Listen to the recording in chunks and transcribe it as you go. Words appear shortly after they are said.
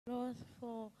Lord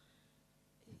for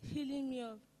healing me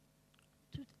of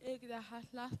toothache that has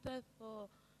lasted for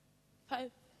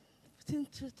since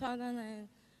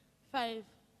 2005.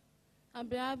 I've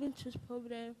been having tooth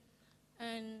problem,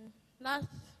 and last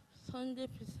Sunday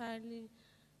precisely,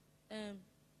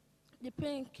 the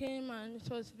pain came and it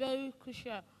was very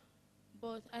crucial.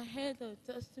 But I heard a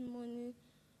testimony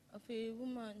of a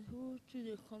woman who, through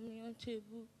the communion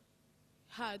table,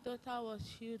 her daughter was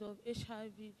healed of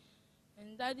HIV.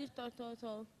 And Daddy taught us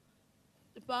of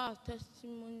the power of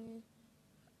testimony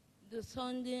the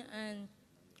Sunday and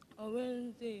on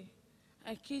Wednesday.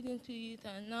 I keyed into it,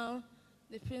 and now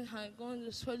the pain has gone.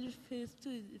 The swelling face too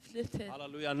is deflated.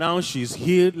 Hallelujah. Now she's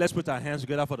healed. Let's put our hands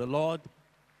together for the Lord.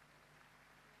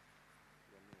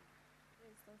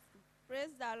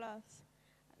 Praise the Lord.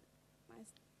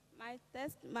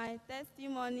 My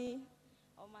testimony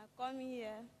of my coming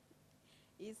here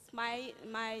is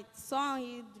my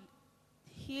son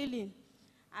healing.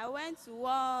 I went to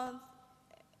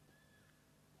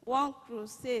one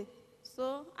crusade.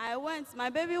 So I went. My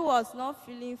baby was not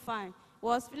feeling fine.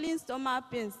 Was feeling stomach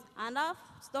pains, and that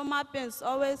stomach pains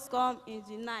always come in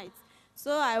the night.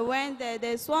 So I went there.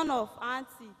 There's one of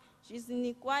auntie. She's in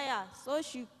the choir. So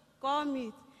she called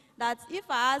me that if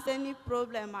I has any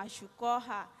problem, I should call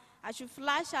her. I should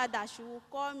flash her that she will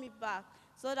call me back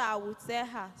so that I would tell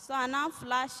her. So I now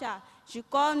flash her. She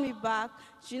called me back.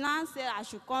 She now said I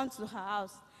should come to her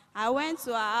house. I went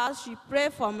to her house. She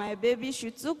prayed for my baby. She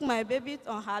took my baby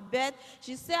on her bed.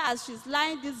 She said as she's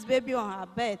lying this baby on her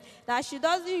bed, that she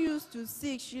doesn't used to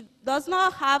sick. She does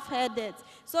not have headache.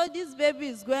 So this baby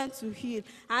is going to heal.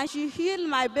 And she healed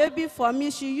my baby for me.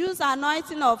 She used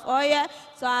anointing of oil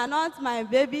to anoint my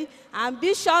baby and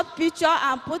bishop picture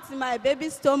and put in my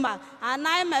baby's stomach. And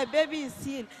now my baby is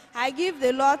healed. I give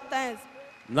the Lord thanks.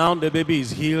 Now the baby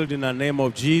is healed in the name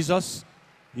of Jesus.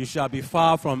 You shall be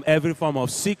far from every form of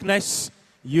sickness,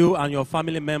 you and your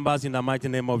family members, in the mighty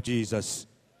name of Jesus.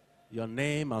 Your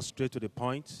name and straight to the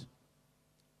point.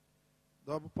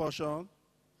 Double portion.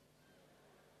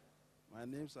 My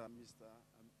names are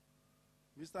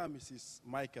Mr. and Mrs.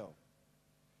 Michael.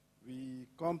 We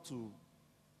come to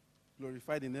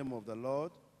glorify the name of the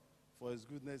Lord for his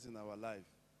goodness in our life.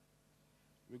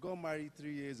 We got married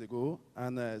 3 years ago,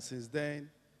 and since then,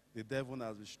 the devil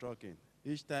has been striking.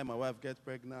 Each time my wife gets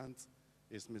pregnant,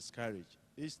 it's miscarriage.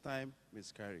 Each time,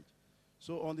 miscarriage.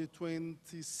 So on the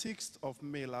 26th of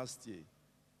May last year,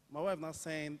 my wife now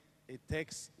sent a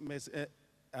text message,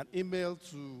 an email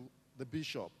to the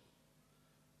bishop.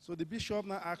 So the bishop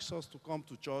now asked us to come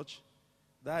to church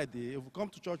that day. If we come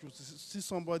to church, we'll see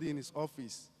somebody in his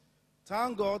office.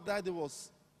 Thank God that there was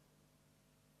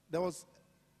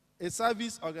a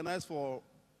service organized for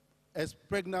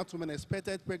pregnant women,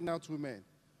 expected pregnant women.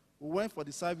 We went for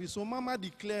the service. So Mama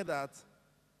declared that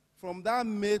from that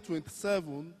May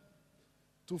 27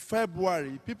 to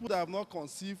February, people that have not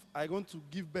conceived are going to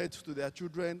give birth to their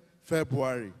children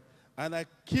February. And I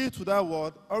keyed to that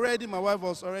word. Already, my wife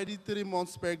was already 3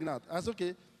 months pregnant. I said,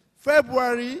 okay,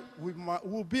 February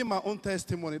will be my own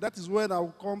testimony. That is when I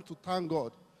will come to thank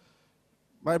God.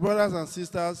 My brothers and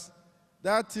sisters,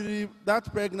 that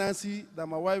pregnancy that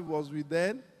my wife was with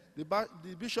then, the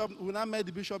bishop, when I met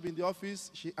the bishop in the office,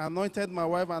 she anointed my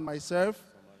wife and myself.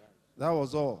 That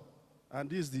was all. And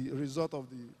this is the result of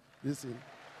this thing.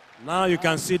 Now you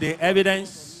can see the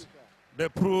evidence, the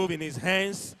proof in his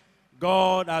hands.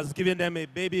 God has given them a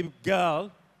baby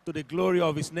girl to the glory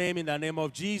of his name in the name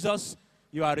of Jesus.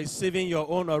 You are receiving your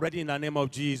own already in the name of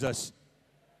Jesus.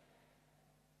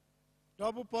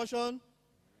 Double portion.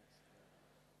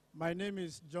 My name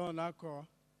is John Akor.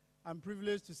 I'm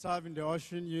privileged to serve in the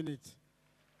ushering unit.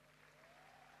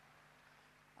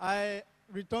 I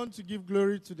return to give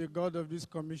glory to the God of this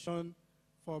commission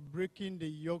for breaking the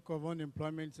yoke of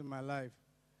unemployment in my life.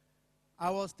 I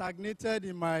was stagnated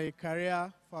in my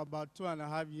career for about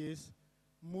 2.5 years,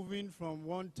 moving from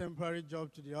one temporary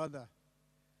job to the other.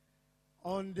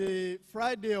 On the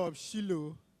Friday of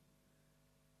Shiloh,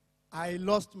 I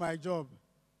lost my job,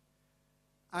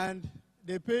 and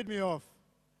they paid me off.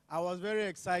 I was very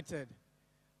excited.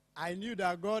 I knew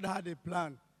that God had a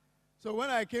plan. So when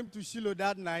I came to Shiloh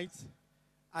that night,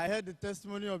 I heard the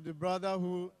testimony of the brother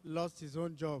who lost his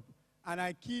own job, and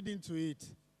I keyed into it.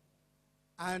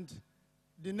 And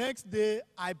the next day,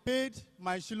 I paid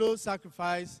my Shiloh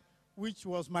sacrifice, which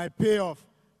was my payoff.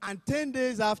 And 10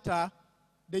 days after,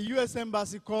 the U.S.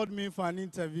 Embassy called me for an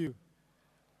interview.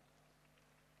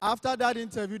 After that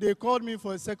interview, they called me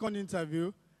for a second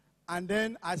interview, and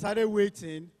then I started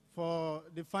waiting for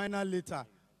the final letter.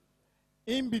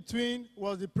 In between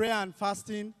was the prayer and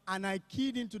fasting, and I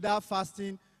keyed into that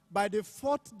fasting. By the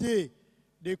 4th day,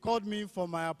 They called me for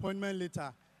my appointment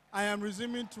later. I am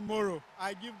resuming tomorrow.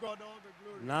 I give God all the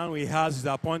glory. Now he has his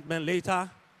appointment later.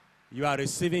 You are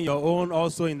receiving your own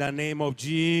also in the name of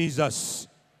Jesus.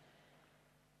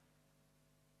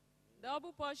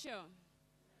 Double portion.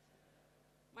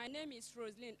 My name is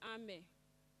Roslyn Ame.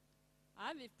 I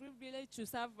have a privilege to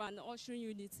serve an Ocean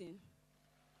Unity.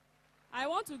 I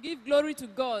want to give glory to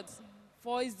God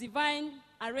for his divine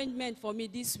arrangement for me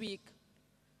this week.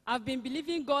 I've been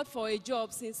believing God for a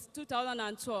job since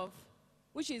 2012,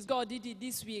 which is God did it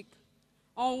this week.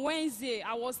 On Wednesday,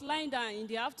 I was lying down in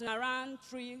the afternoon around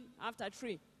 3.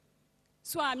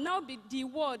 So I'm now the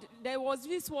word, there was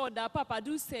this word that Papa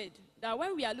Do said, that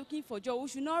when we are looking for job, we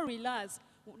should not relax,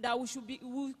 that we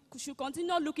should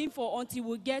continue looking for until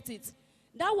we get it.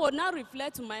 That word now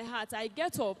reflect to my heart. I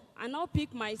get up and now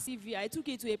pick my CV. I took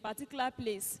it to a particular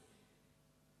place.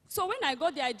 So when I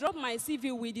got there, I dropped my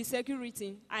CV with the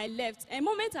security. I left. A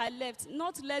moment I left,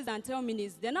 not less than 10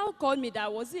 minutes, they now called me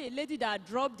that was it a lady that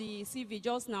dropped the CV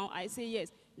just now. I say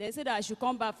yes. They said that I should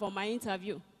come back for my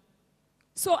interview.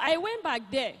 So I went back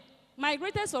there. My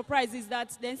greatest surprise is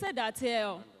that they said that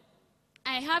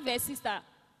I have a sister,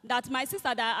 that my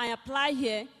sister that I apply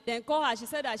here, then call her, she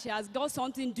said that she has got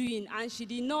something doing, and she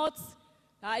did not,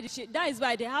 that is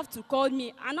why they have to call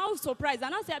me. And I was surprised,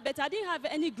 and I said, but I didn't have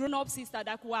any grown-up sister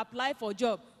that could apply for a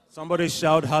job. Somebody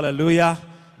shout hallelujah.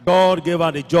 God gave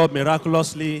her the job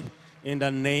miraculously in the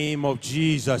name of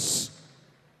Jesus.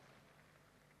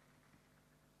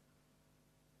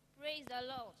 Praise the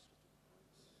Lord.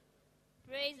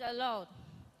 Praise the Lord.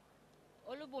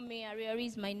 Olubumi Ariari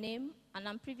is my name, and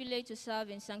I'm privileged to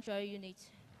serve in Sanctuary Unit.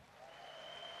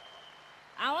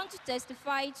 I want to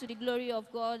testify to the glory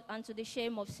of God and to the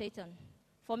shame of Satan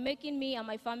for making me and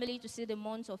my family to see the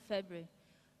month of February.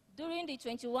 During the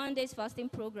 21 days fasting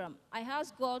program, I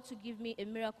asked God to give me a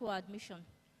miracle admission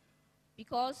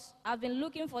because I've been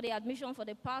looking for the admission for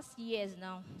the past years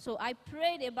now. So I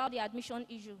prayed about the admission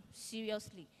issue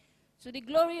seriously. To the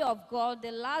glory of God,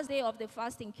 the last day of the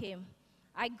fasting came.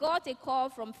 I got a call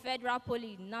from Federal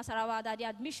Poly in Nasarawa that the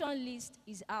admission list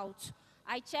is out.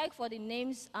 I checked for the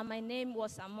names, and my name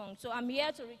was among. So I'm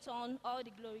here to return all the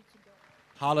glory to God.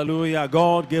 Hallelujah.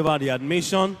 God gave her the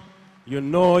admission. You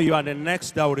know you are the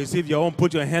next that will receive your own.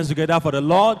 Put your hands together for the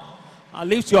Lord. And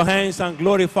lift your hands and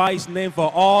glorify his name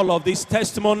for all of these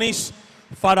testimonies.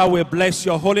 Father, we bless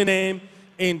your holy name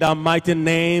in the mighty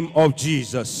name of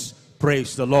Jesus.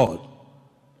 Praise the Lord.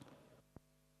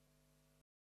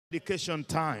 Dedication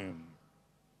time.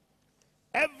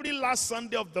 Every last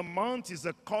Sunday of the month is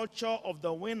a culture of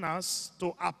the winners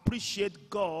to appreciate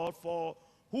God for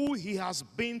who he has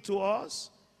been to us,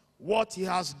 what he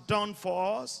has done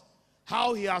for us,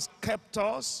 how he has kept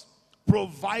us,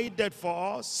 provided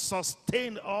for us,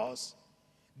 sustained us,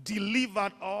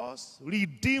 delivered us,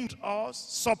 redeemed us,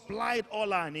 supplied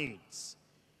all our needs.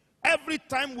 Every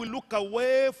time we look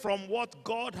away from what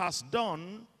God has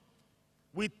done,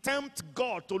 we tempt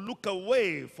God to look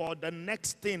away for the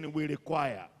next thing we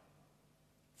require.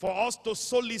 For us to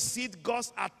solicit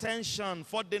God's attention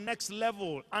for the next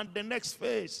level and the next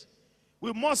phase,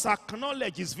 we must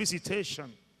acknowledge his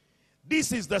visitation.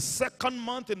 This is the second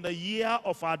month in the year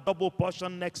of our double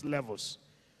portion next levels.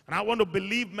 And I want to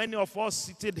believe many of us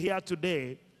seated here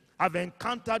today have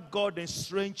encountered God in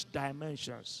strange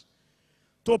dimensions.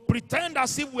 To pretend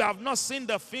as if we have not seen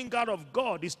the finger of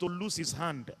God is to lose his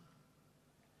hand.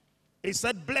 He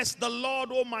said, bless the Lord,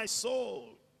 O my soul.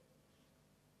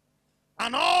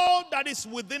 And all that is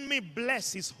within me,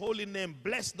 bless his holy name.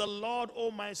 Bless the Lord,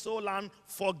 O my soul, and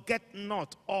forget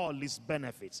not all his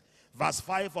benefits. Verse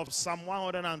 5 of Psalm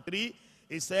 103,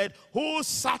 he said, who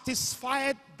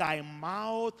satisfied thy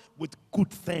mouth with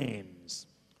good things,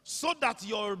 so that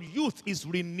your youth is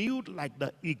renewed like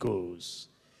the eagles.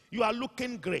 You are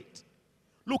looking great,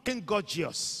 looking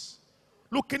gorgeous,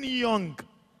 looking young,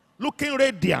 looking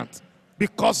radiant,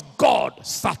 because God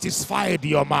satisfied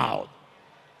your mouth.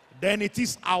 Then it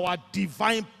is our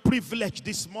divine privilege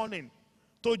this morning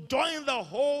to join the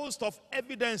host of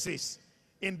evidences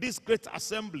in this great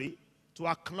assembly to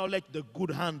acknowledge the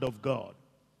good hand of God.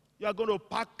 You are going to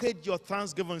package your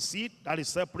Thanksgiving seed that is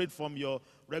separate from your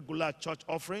regular church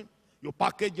offering. You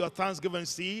package your Thanksgiving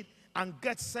seed and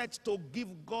get set to give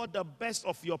God the best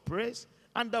of your praise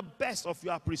and the best of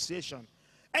your appreciation.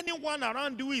 Anyone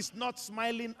around you is not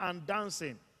smiling and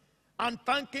dancing and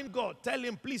thanking God, tell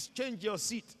him, please change your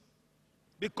seat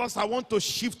because I want to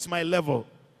shift my level.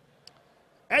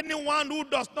 Anyone who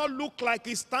does not look like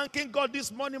he's thanking God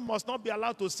this morning must not be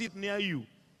allowed to sit near you.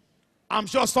 I'm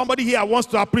sure somebody here wants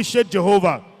to appreciate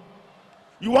Jehovah.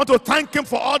 You want to thank him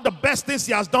for all the best things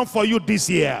he has done for you this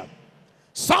year.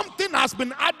 Something has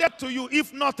been added to you.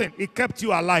 If nothing, it kept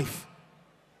you alive.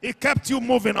 It kept you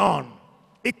moving on.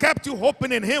 It kept you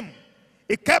hoping in him.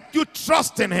 It kept you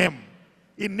trusting him.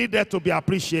 It needed to be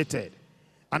appreciated.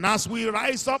 And as we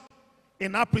rise up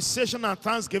in appreciation and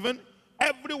thanksgiving,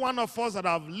 every one of us that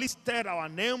have listed our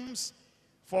names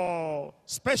for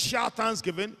special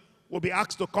thanksgiving will be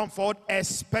asked to come forward,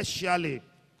 especially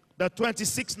the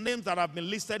 26 names that have been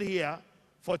listed here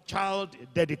for child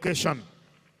dedication.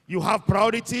 You have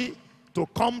priority to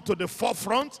come to the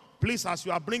forefront. Please, as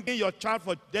you are bringing your child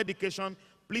for dedication,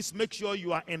 please make sure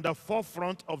you are in the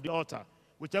forefront of the altar.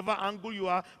 Whichever angle you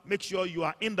are, make sure you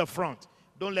are in the front.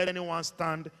 Don't let anyone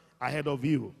stand ahead of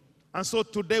you. And so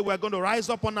today we're going to rise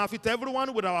up on our feet,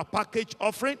 everyone, with our package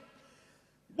offering.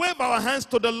 Wave our hands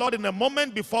to the Lord in a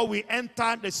moment before we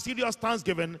enter the serious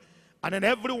thanksgiving. And then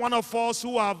every one of us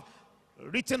who have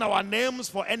written our names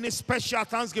for any special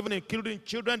thanksgiving, including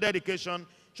children dedication,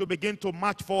 should begin to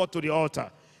march forward to the altar.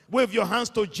 Wave your hands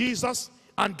to Jesus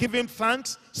and give him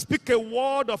thanks. Speak a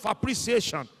word of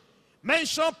appreciation.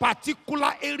 Mention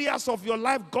particular areas of your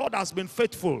life God has been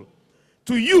faithful.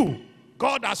 To you,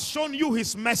 God has shown you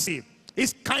his mercy,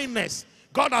 his kindness.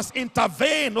 God has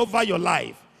intervened over your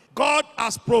life. God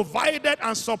has provided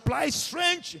and supplied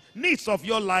strange needs of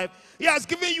your life. He has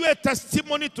given you a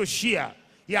testimony to share.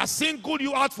 He has singled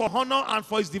you out for honor and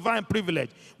for his divine privilege.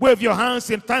 Wave your hands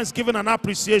in thanksgiving and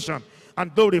appreciation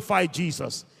and glorify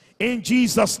Jesus. In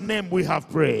Jesus' name we have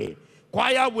prayed.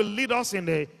 Choir will lead us in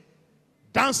a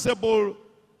danceable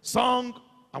song,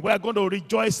 and we are going to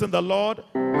rejoice in the Lord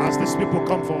as these people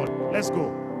come forward. Let's go.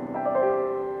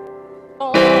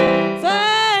 Oh,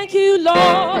 thank you,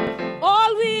 Lord.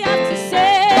 All we have to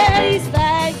say is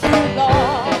thank you,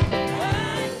 Lord.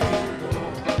 Thank you,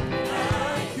 Lord.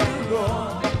 Thank you,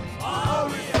 Lord. All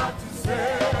we have to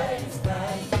say is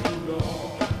thank you,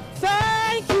 Lord.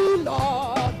 Thank you,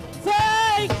 Lord.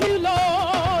 Thank you,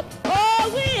 Lord.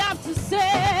 All we have to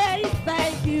say is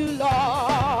thank you,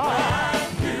 Lord.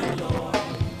 Thank you, Lord.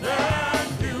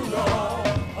 Thank you, Lord.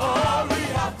 All we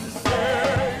have to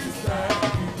say is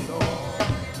thank you, Lord.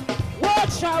 What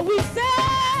shall we say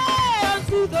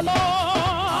unto the Lord?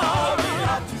 All we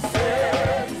have to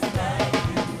say is thank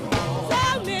you, Lord.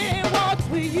 Tell me, what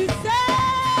will you say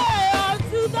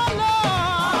unto the Lord?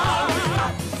 All we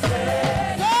have to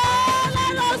say. So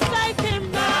let us thank him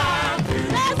now.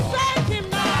 Let's thank him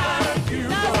now.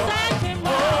 Let's thank him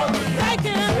now. Thank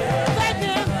him. Thank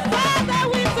him. Father,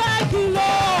 we thank you,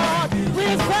 Lord. We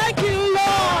thank you,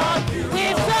 Lord. We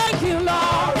thank you,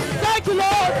 Lord. Thank you,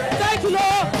 Lord. Thank you,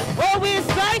 Lord. Oh, we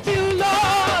thank you,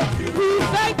 Lord. We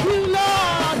thank you,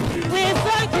 Lord. We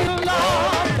thank you,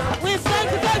 Lord. We thank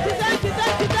you, thank you, thank you,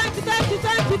 thank you, thank you, thank you,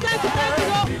 thank you, thank you, thank you,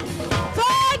 Lord.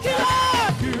 Thank you,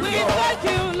 Lord. We thank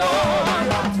you,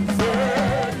 Lord.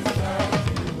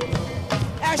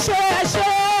 Eshe, eshe,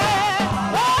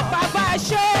 oh Baba,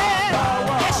 eshe,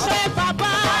 eshe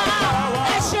Baba,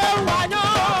 eshe wano,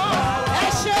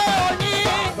 eshe oni,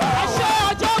 eshe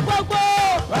ọjọ́ gbogbo,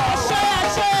 eshe,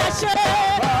 eshe, eshe,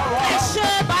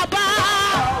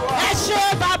 eshe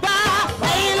Baba,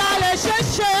 ẹ̀yin la lè ṣe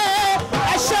ṣe,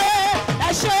 eshe,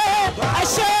 eshe,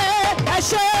 eshe,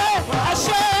 eshe, eshe,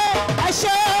 eshe,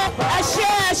 eshe,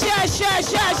 eshe, eshe,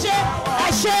 eshe, eshe,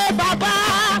 eshe Baba.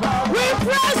 We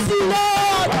praise you,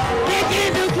 Lord. We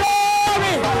give you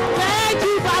glory. Thank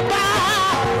you, Baba.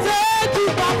 Thank you,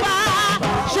 Baba.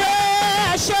 Eshe,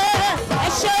 eshe,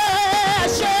 eshe,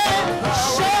 eshe,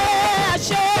 eshe,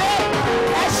 eshe,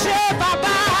 eshe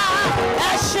Baba.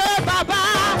 Eshe Baba.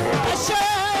 Eshe,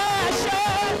 eshe,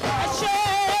 eshe, eshe,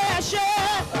 eshe,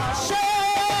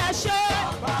 eshe,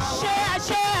 eshe,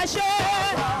 eshe, eshe,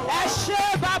 eshe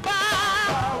Baba.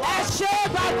 Eshe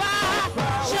Baba.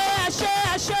 Eshe, eshe,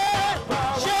 eshe,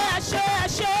 eshe, eshe,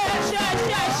 eshe, eshe,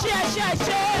 eshe, eshe,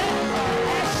 eshe,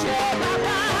 eshe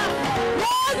Baba.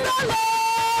 Praise the Lord.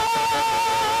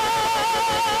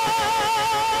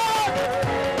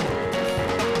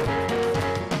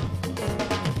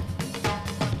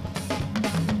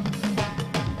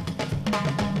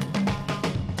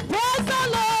 Praise the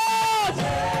Lord.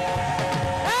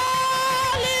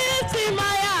 Lift him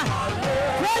higher.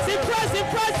 Praise him, praise him,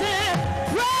 praise him.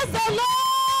 Praise the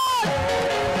Lord.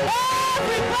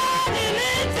 Everybody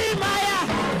lift him higher.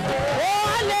 Oh,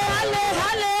 halle, halle,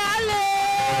 halle, halle.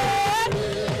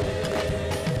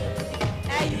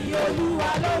 Ẹ̀yin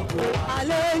Olúwa lógo.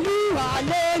 Hallelujah,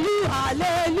 hallelujah,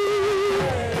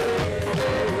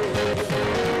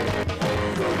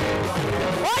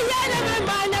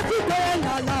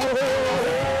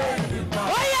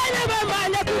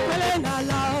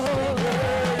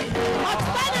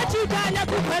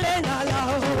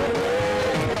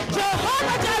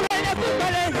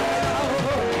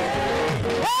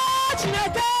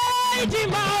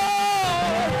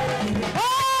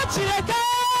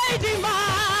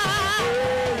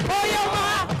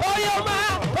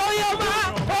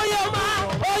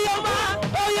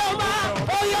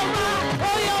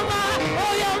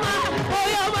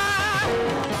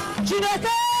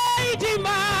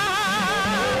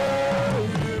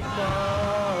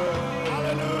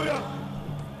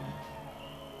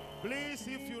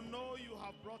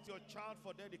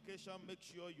 for dedication, make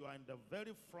sure you are in the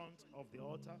very front of the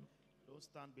altar. Don't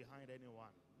stand behind anyone.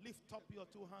 Lift up your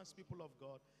two hands, people of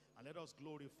God, and let us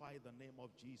glorify the name of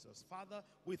Jesus. Father,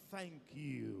 we thank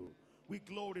you. We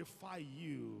glorify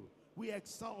you. We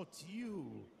exalt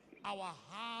you. Our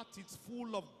heart is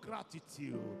full of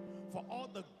gratitude for all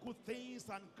the good things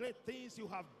and great things you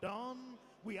have done.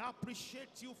 We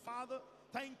appreciate you, Father.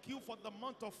 Thank you for the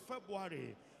month of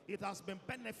February. It has been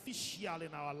beneficial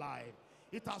in our life.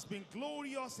 It has been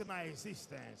glorious in our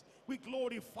existence. We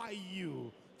glorify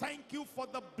you. Thank you for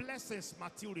the blessings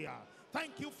material.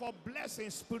 Thank you for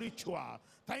blessings spiritual.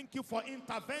 Thank you for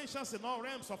interventions in all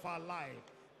realms of our life.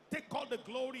 Take all the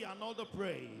glory and all the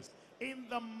praise. In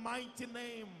the mighty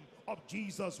name of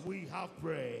Jesus we have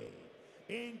prayed.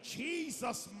 In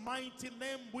Jesus' mighty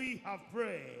name we have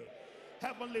prayed.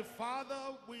 Heavenly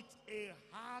Father, with a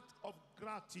heart of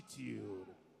gratitude,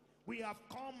 we have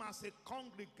come as a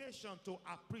congregation to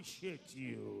appreciate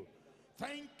you.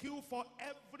 Thank you for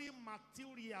every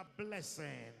material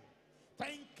blessing.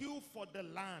 Thank you for the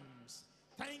lands.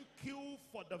 Thank you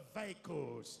for the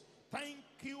vehicles. Thank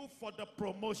you for the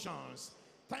promotions.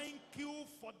 Thank you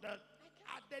for the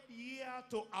added year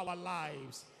to our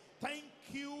lives. Thank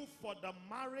you for the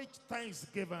marriage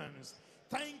thanksgivings.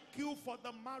 Thank you for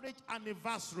the marriage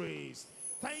anniversaries.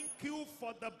 Thank you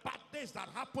for the birthdays that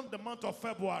happened the month of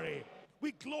February.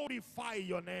 We glorify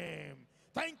your name.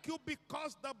 Thank you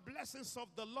because the blessings of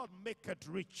the Lord make it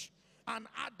rich and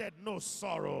added no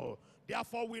sorrow.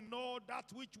 Therefore we know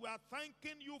that which we are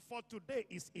thanking you for today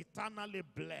is eternally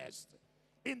blessed.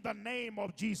 In the name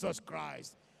of Jesus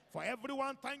Christ. For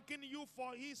everyone thanking you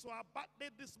for his or her birthday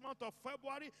this month of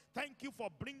February, thank you for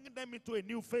bringing them into a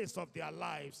new phase of their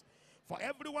lives. For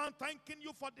everyone thanking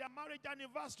you for their marriage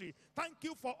anniversary, thank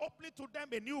you for opening to them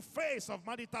a new phase of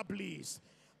marital bliss.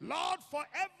 Lord, for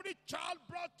every child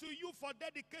brought to you for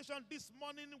dedication this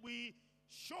morning, we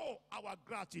show our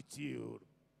gratitude.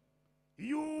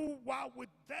 You were with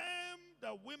them,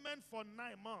 the women, for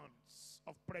 9 months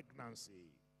of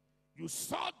pregnancy. You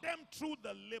saw them through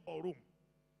the labor room.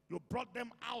 You brought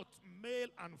them out, male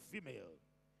and female,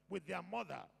 with their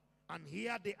mother. And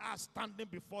here they are standing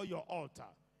before your altar,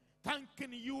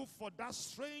 thanking you for that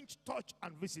strange touch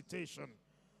and visitation.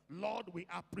 Lord, we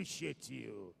appreciate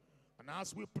you. And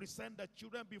as we present the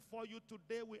children before you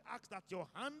today, we ask that your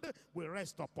hand will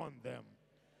rest upon them.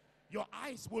 Your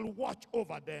eyes will watch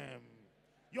over them.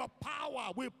 Your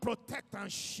power will protect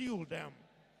and shield them.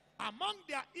 Among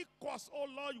their equals, oh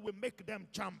Lord, you will make them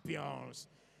champions.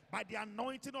 By the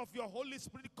anointing of your Holy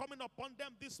Spirit coming upon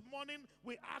them this morning,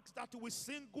 we ask that we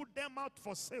single them out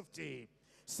for safety.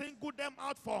 Single them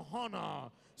out for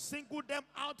honor. Single them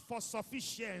out for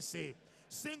sufficiency.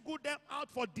 Single them out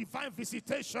for divine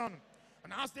visitation.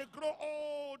 And as they grow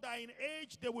older in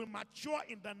age, they will mature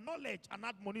in the knowledge and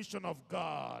admonition of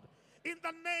God. In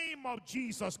the name of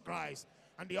Jesus Christ.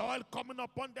 And the oil coming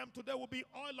upon them today will be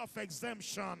oil of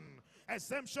exemption.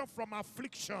 Exemption from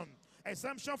affliction.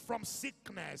 Exemption from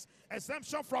sickness.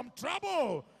 Exemption from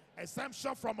trouble.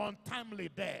 Exemption from untimely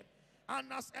death.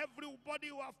 And as everybody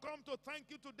who have come to thank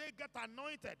you today get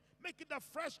anointed, make it a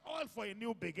fresh oil for a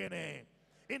new beginning.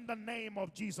 In the name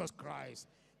of Jesus Christ.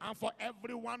 And for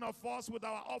every one of us with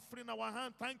our offering in our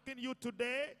hand, thanking you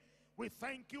today, we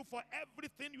thank you for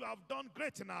everything you have done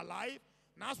great in our life.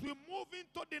 And as we move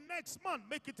into the next month,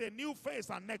 make it a new phase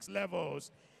and next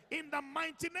levels. In the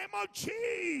mighty name of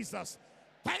Jesus.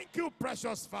 Thank you,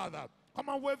 precious Father. Come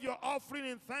and wave your offering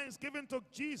in thanksgiving to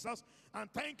Jesus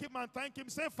and thank him and thank him.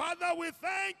 Say, Father, we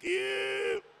thank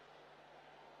you.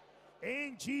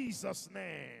 In Jesus'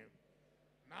 name.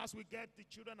 And as we get the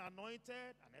children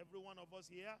anointed, and every one of us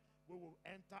here, we will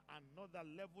enter another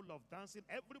level of dancing.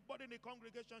 Everybody in the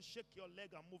congregation, shake your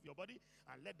leg and move your body,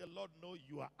 and let the Lord know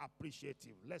you are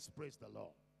appreciative. Let's praise the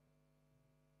Lord.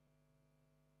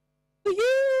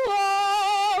 You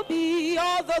all be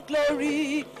all the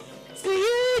glory. To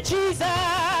you,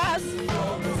 Jesus.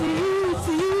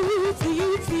 To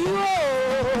you,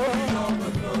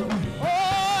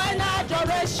 oh, and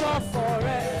adoration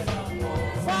forever.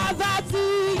 Father, to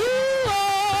you, oh,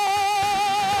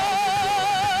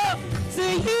 to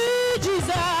you,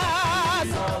 Jesus.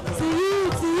 To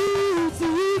you,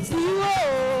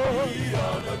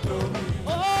 oh,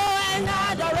 and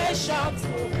adoration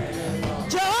forever.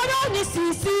 Jehovah Nissi,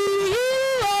 to you.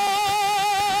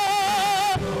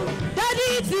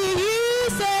 To you,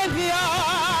 Savior,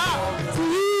 to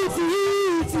you,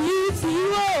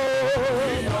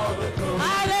 oh,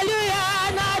 hallelujah,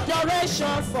 and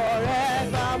adoration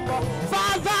forevermore.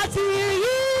 Father, to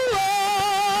you, oh,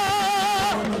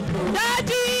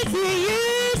 Daddy, to you,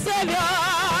 Savior,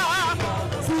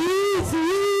 to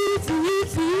you,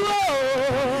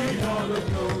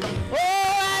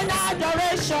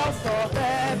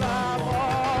 forevermore.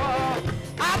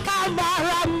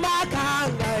 Akamara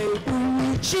makanga iburu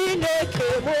Chineke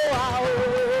moa o.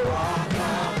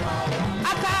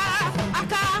 Aka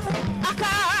aka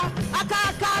aka aka aka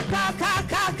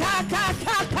aka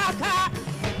aka aka.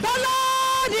 The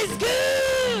Lord is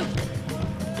good.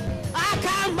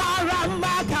 Akamara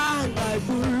makanga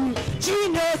iburu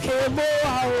Chineke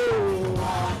moa o.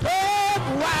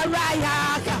 Waraya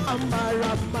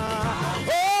kamarama,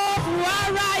 oh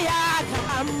waraya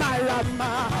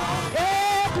kamarama,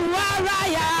 oh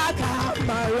waraya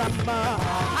kamarama,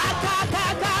 akaka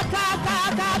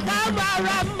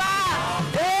kamarama,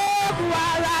 oh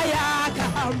waraya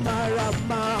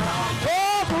kamarama,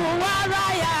 oh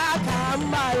waraya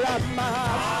kamarama,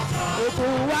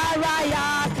 oh waraya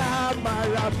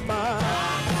kamarama,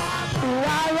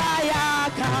 waraya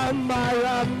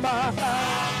kamarama.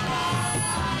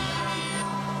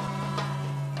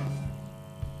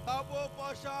 Double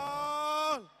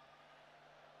portion.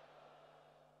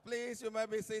 Please, you may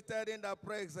be seated in the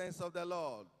presence of the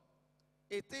Lord.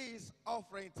 It is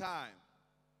offering time.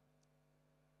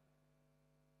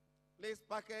 Please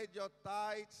package your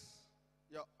tithes,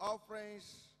 your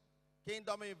offerings,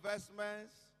 kingdom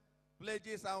investments,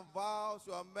 pledges and vows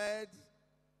you have made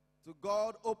to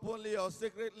God openly or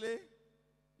secretly.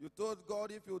 You told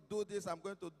God, if you do this, I'm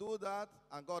going to do that,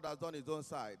 and God has done his own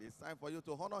side. It's time for you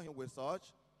to honor him with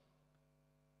such.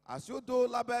 As you do,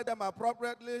 label them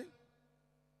appropriately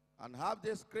and have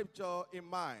this scripture in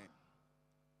mind.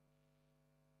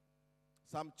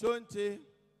 Psalm 20,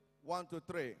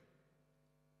 1-3.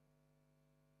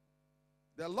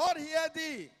 The Lord hear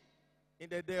thee in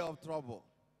the day of trouble.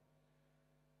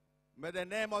 May the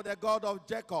name of the God of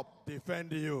Jacob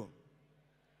defend you.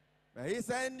 May he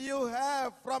send you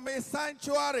help from his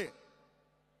sanctuary.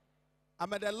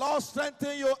 And may the Lord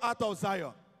strengthen you out of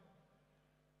Zion.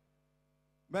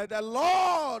 May the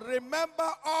Lord remember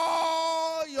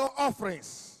all your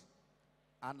offerings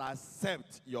and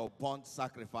accept your burnt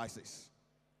sacrifices.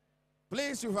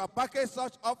 Please, if you have packaged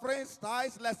such offerings,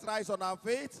 tithes, let's rise on our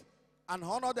feet and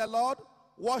honor the Lord,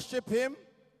 worship him,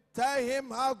 tell him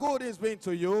how good he's been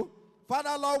to you.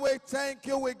 Father, Lord, we thank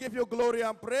you, we give you glory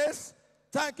and praise.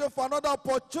 Thank you for another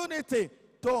opportunity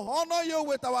to honor you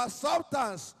with our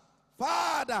substance.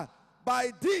 Father,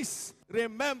 by this,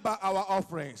 remember our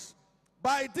offerings.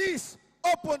 By this,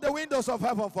 open the windows of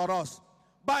heaven for us.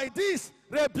 By this,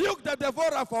 rebuke the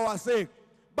devourer for our sake.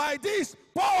 By this,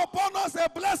 pour upon us a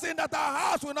blessing that our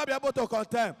hearts will not be able to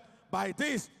contain. By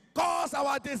this, cause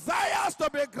our desires to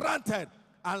be granted.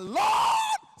 And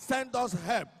Lord, send us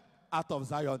help out of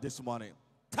Zion this morning.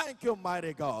 Thank you,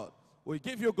 mighty God. We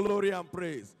give you glory and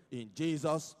praise in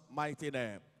Jesus' mighty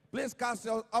name. Please cast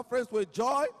your offerings with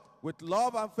joy, with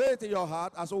love and faith in your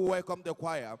heart as we welcome the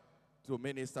choir to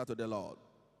minister to the Lord.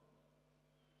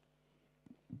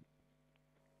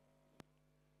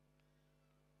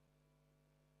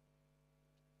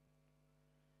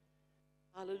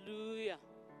 Hallelujah.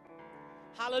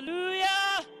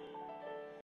 Hallelujah.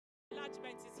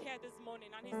 Enlargement is here this morning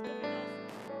and he's moving us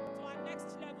to our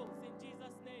next levels in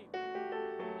Jesus' name.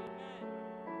 Amen.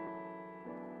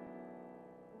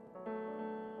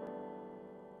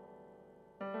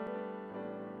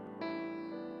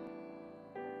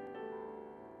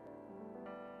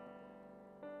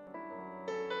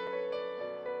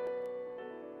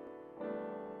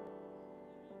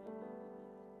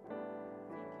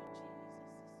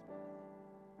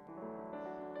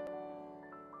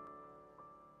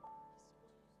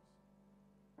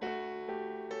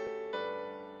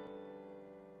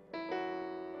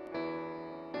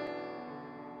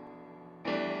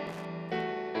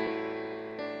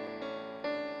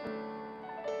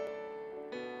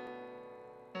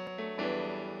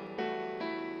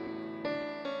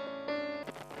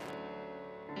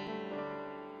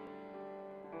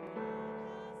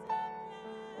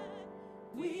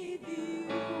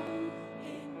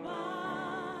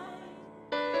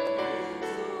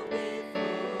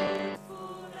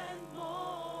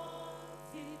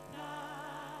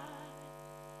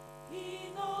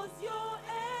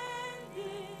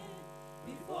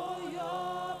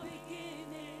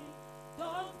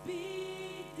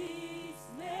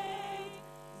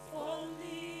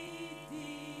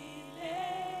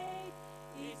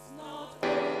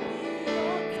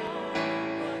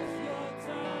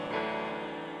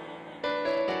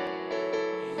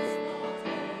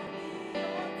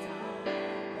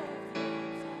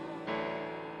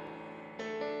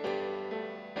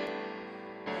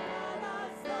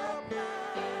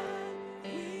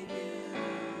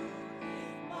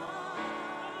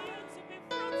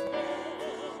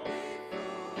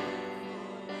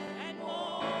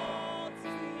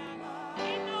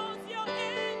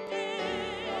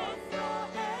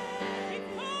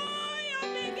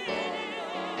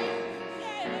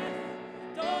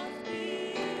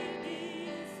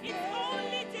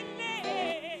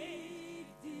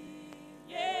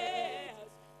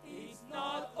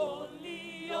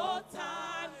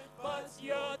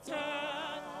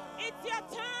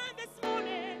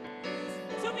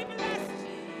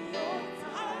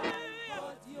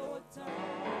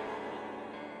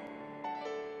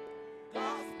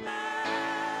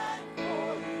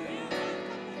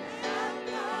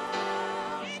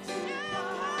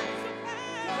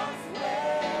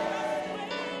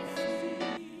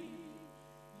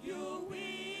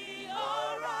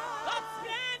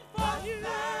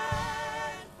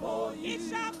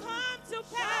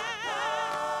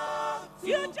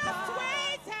 You just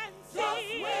wait and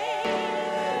see.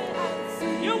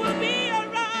 You will be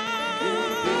around.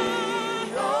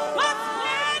 God's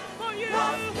plan for you.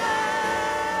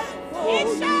 It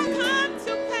shall come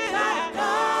to pass.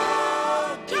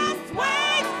 Just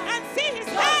wait and see His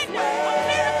hand of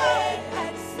miracle.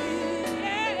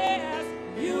 Yes,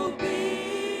 you'll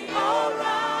be alright.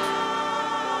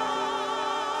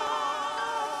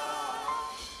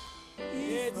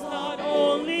 It's not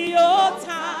only your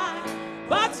time,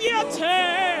 but your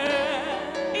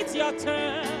turn. It's your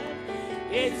turn.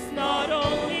 It's not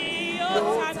only your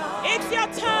time. It's your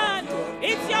turn.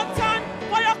 It's your turn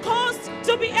for your coast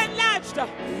to be enlarged.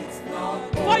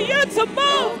 For you to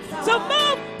move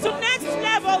to next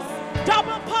levels.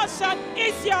 Double portion.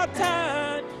 It's your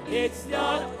turn. It's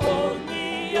not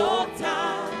only your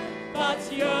time, but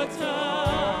your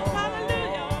turn.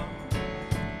 Hallelujah.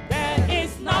 There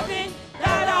is nothing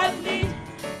that I need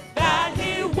that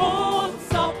He won't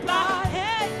supply.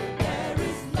 Hey, there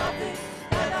is nothing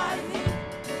that I need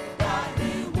that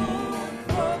He won't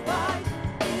provide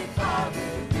if I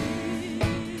believe.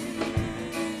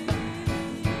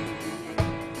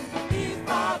 If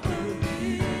I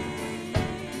believe.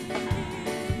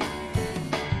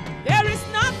 There is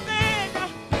nothing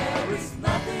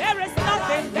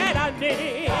that I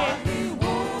need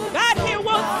that He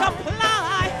won't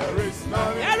supply.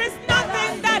 There is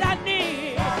nothing that I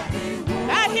need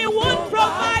that He won't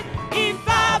provide. If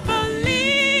I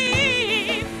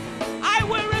believe, I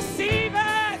will receive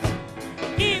it.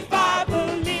 If I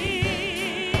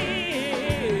believe,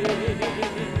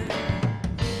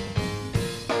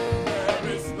 there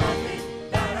is nothing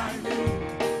that I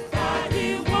need that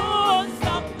He won't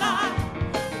supply.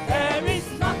 There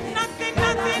is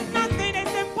nothing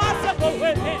is impossible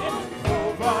with Him.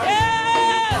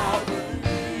 Yeah.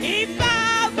 If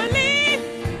I believe,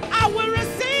 I will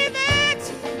receive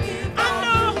it.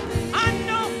 I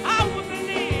know I will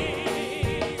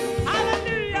believe.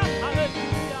 Hallelujah,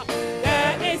 hallelujah.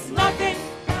 There is nothing,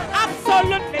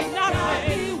 absolutely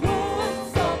nothing.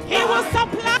 He will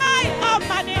supply all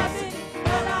my needs.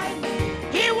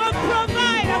 He will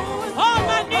provide all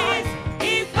my needs.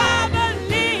 If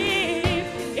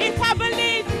I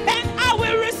believe, then I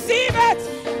will receive it.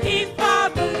 If I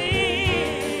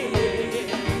believe.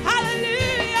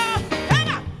 Hallelujah. Come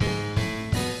on.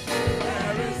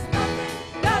 There is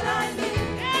nothing that I need.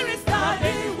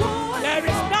 There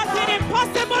is nothing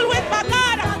impossible with my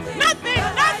God. Nothing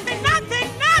that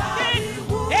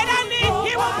I need.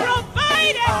 He will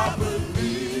provide it.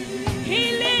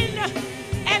 Healing,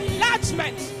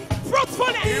 enlargement,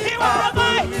 fruitfulness. He will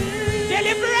provide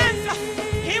deliverance.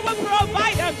 He will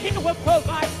provide them. He will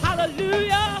provide.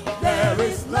 Hallelujah. There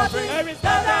is nothing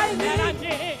that I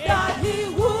need that He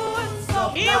won't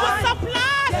supply. He will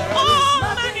supply all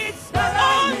my needs.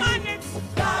 All my needs.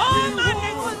 All my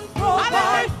needs.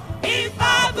 Hallelujah.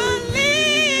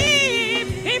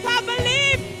 If I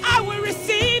believe, I will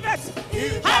receive it.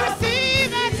 I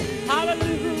receive it.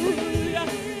 Hallelujah.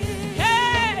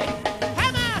 Hey,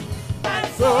 come on.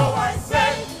 And so I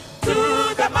said to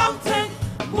the mountain,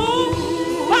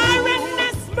 move,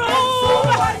 barrenness, move. And so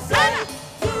I said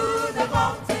to the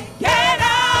mountain, get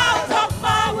out of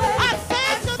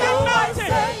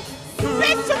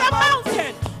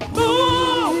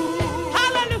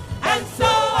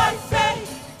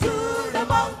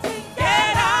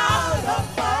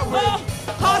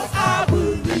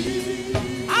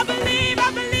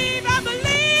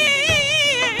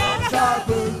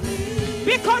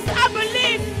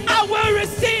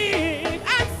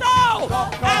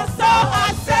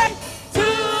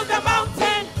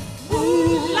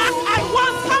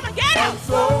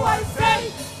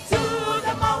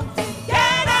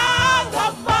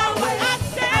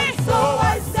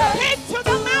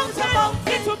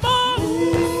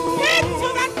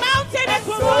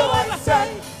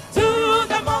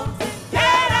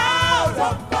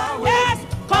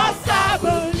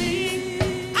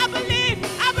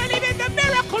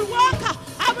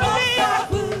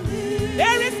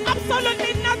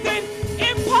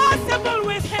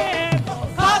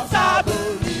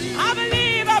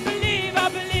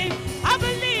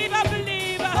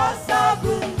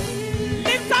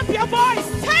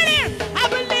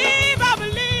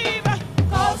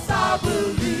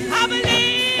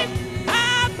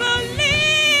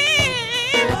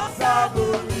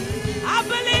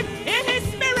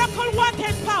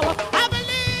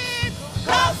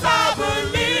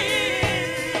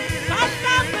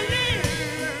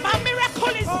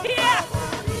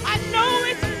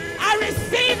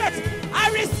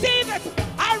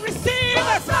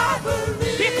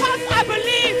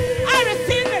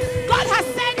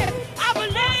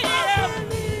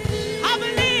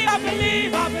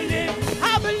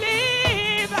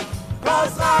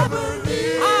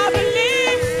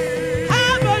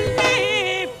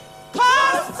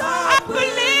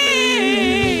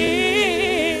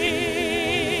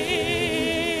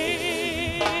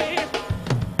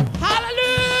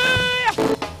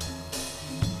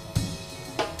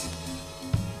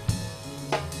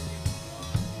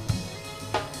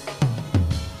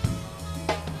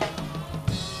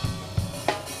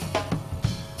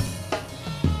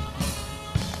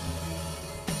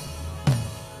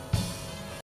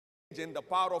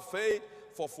power of faith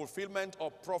for fulfillment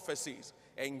of prophecies.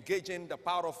 Engaging the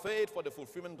power of faith for the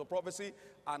fulfillment of prophecy.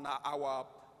 And our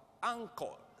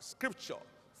anchor scripture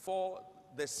for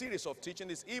the series of teaching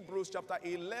is Hebrews chapter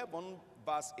 11,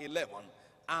 verse 11.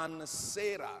 And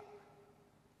Sarah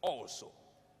also,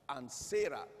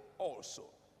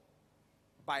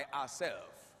 by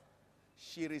herself,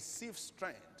 she received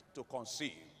strength to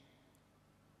conceive.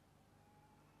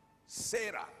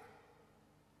 Sarah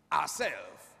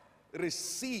herself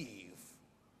received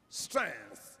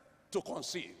strength to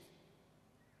conceive.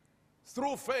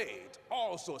 Through faith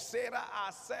also, Sarah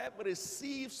herself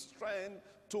received strength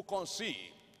to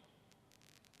conceive.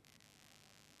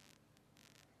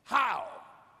 How?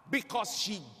 Because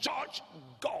she judged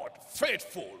God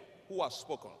faithful who has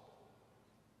spoken.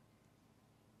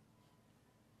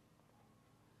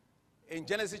 In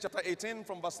Genesis chapter 18,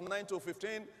 from verse 9 to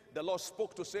 15, the Lord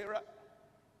spoke to Sarah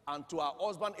and to her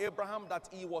husband Abraham that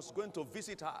he was going to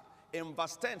visit her. In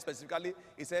verse 10 specifically,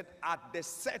 he said, at the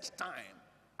set time,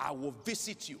 I will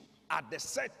visit you. At the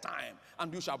set time,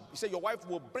 and you shall, he said, your wife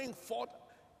will bring forth,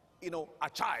 a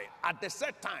child at the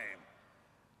set time.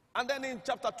 And then in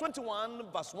chapter 21,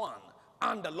 verse 1,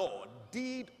 and the Lord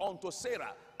did unto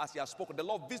Sarah as he has spoken. The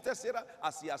Lord visited Sarah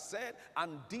as he has said,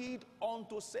 and did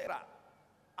unto Sarah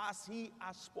as he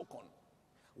has spoken.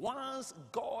 Once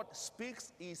God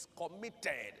speaks, he is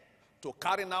committed to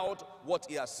carrying out what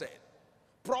he has said.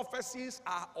 Prophecies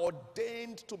are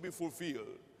ordained to be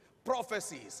fulfilled.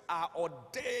 Prophecies are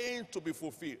ordained to be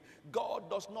fulfilled. God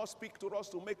does not speak to us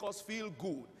to make us feel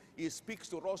good. He speaks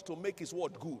to us to make his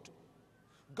word good.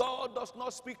 God does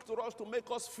not speak to us to make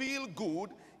us feel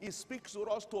good. He speaks to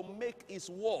us to make his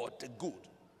word good.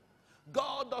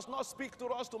 God does not speak to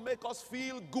us to make us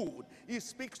feel good. He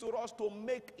speaks to us to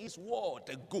make his word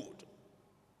good.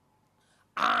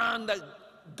 And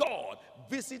God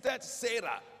visited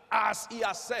Sarah as he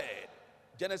has said.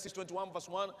 Genesis 21 verse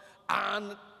 1,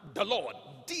 and the Lord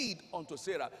did unto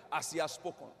Sarah as he has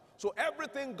spoken. So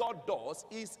everything God does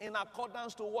is in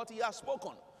accordance to what he has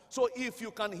spoken. So if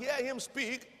you can hear him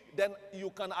speak, then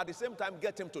you can at the same time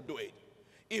get him to do it.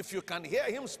 If you can hear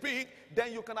him speak,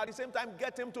 then you can at the same time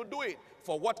get him to do it.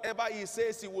 For whatever he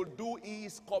says he will do, he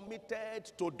is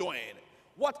committed to doing.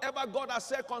 Whatever God has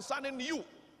said concerning you,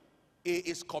 he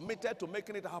is committed to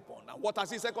making it happen. And what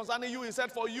has he said concerning you? He said,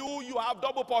 for you, you have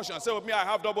double portion. Say with me, I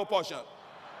have double portion.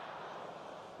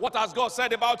 What has God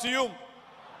said about you?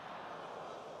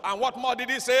 And what more did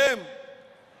he say?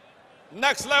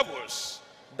 Next levels.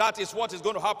 That is what is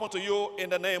going to happen to you in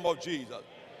the name of Jesus.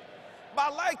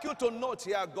 But I'd like you to note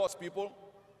here, God's people,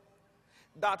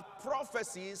 that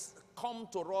prophecies come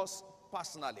to us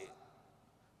personally.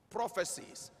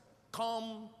 Prophecies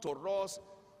come to us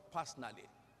personally.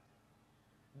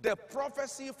 The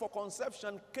prophecy for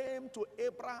conception came to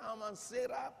Abraham and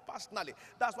Sarah personally.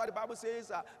 That's why the Bible says,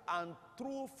 and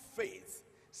through faith,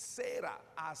 Sarah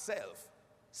herself,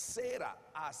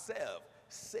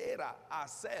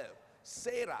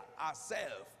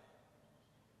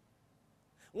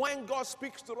 when God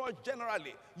speaks to us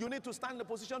generally, you need to stand in the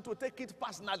position to take it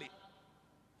personally.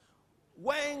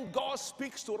 When God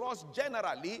speaks to us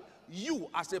generally, you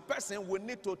as a person will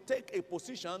need to take a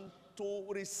position to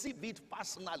receive it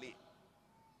personally.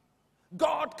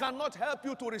 God cannot help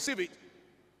you to receive it.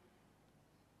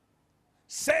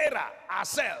 Sarah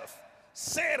herself.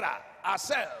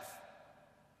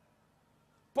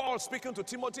 Paul speaking to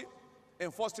Timothy in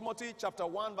 1 Timothy chapter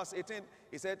 1 verse 18,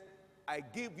 he said, I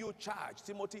give you charge,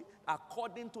 Timothy,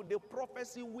 according to the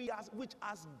prophecy which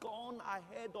has gone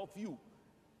ahead of you.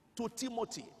 To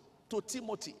Timothy,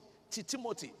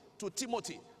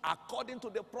 according to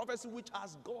the prophecy which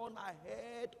has gone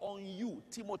ahead on you,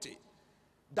 Timothy,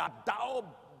 that thou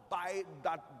by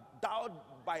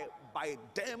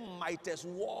them mightest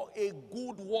war a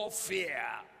good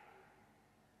warfare.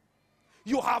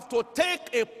 You have to take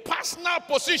a personal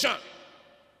position.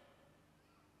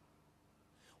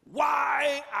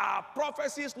 Why are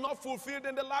prophecies not fulfilled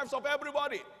in the lives of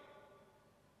everybody?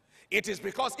 It is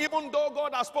because even though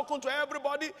God has spoken to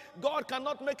everybody, God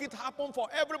cannot make it happen for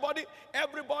everybody.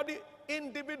 Everybody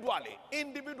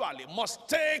individually must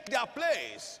take their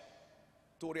place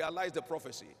to realize the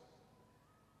prophecy.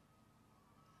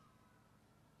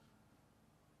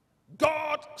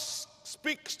 God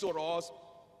speaks to us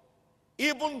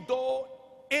even though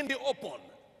in the open,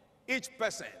 each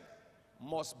person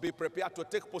must be prepared to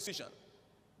take position.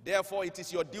 Therefore, it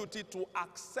is your duty to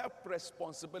accept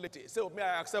responsibility. Say with me,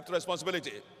 I accept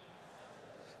responsibility.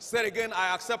 Say it again,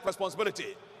 I accept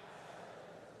responsibility.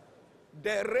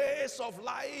 The race of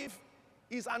life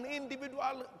is an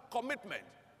individual commitment.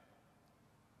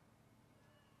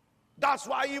 That's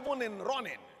why even in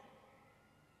running,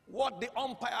 what the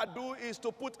umpire do is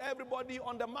to put everybody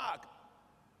on the mark.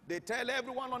 They tell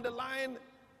everyone on the line,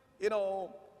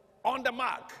 on the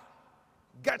mark,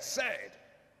 get set,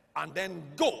 and then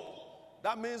go.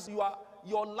 That means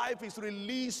your life is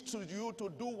released to you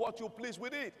to do what you please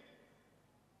with it.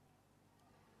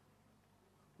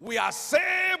 We are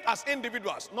saved as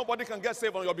individuals. Nobody can get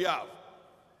saved on your behalf.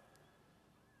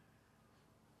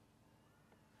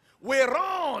 We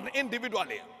run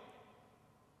individually.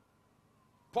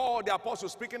 Paul the apostle,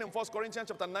 speaking in 1 Corinthians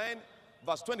chapter 9,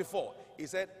 verse 24, he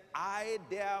said, I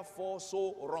therefore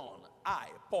so run. I,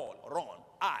 Paul, run.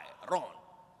 I run.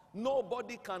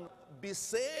 Nobody can be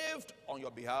saved on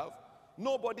your behalf.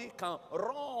 Nobody can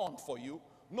run for you.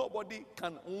 Nobody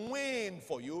can win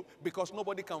for you because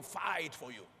nobody can fight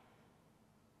for you.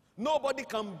 Nobody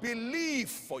can believe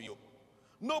for you.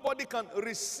 Nobody can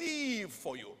receive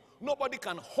for you. Nobody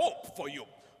can hope for you.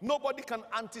 Nobody can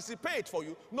anticipate for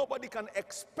you. Nobody can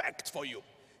expect for you.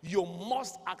 You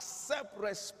must accept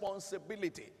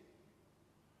responsibility.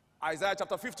 Isaiah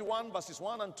chapter 51 verses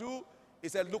 1 and 2, he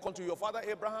said, look unto your father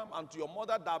Abraham and to your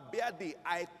mother that bare thee.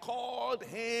 I called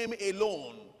him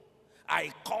alone.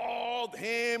 I called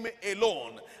him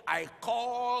alone. I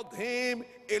called him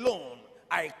alone.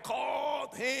 I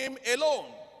called him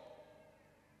alone.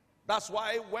 That's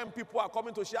why when people are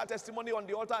coming to share testimony on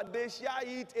the altar, they share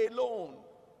it alone.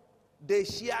 They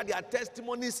share their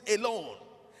testimonies alone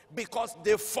because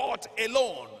they fought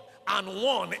alone and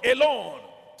won alone.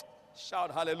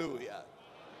 Shout hallelujah.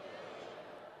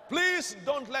 Please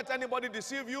don't let anybody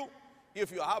deceive you.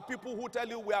 If you have people who tell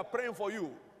you we are praying for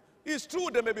you, it's true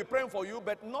they may be praying for you,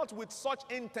 but not with such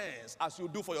intense as you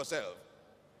do for yourself.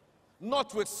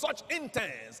 Not with such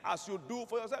intense as you do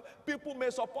for yourself. People may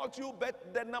support you,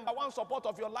 but the number one support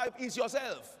of your life is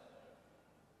yourself.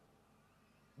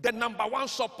 The number one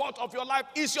support of your life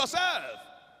is yourself.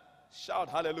 Shout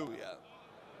hallelujah.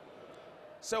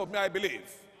 Say with me, I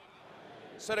believe.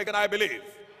 Say again, I believe.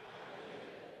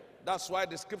 That's why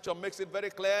the scripture makes it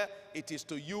very clear. It is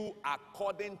to you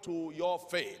according to your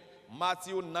faith.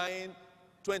 Matthew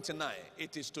 9:29.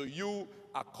 It is to you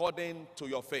according to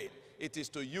your faith. It is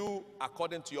to you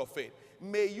according to your faith.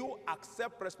 May you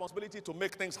accept responsibility to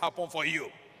make things happen for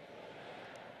you.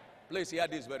 Please hear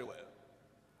this very well.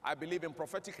 I believe in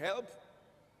prophetic help.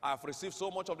 I have received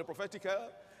so much of the prophetic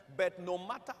help. But no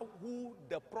matter who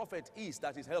the prophet is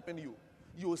that is helping you,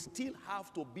 you still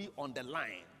have to be on the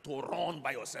line to run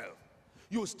by yourself.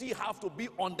 You still have to be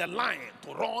on the line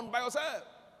to run by yourself.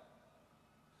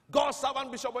 God's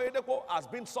servant Bishop Oyedepo has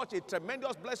been such a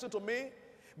tremendous blessing to me,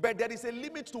 but there is a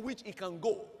limit to which it can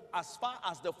go as far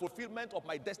as the fulfillment of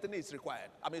my destiny is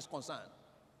required. Is concerned.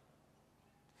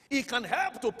 He can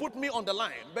help to put me on the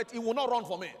line, but he will not run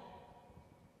for me.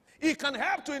 He can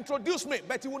help to introduce me,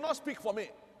 but he will not speak for me.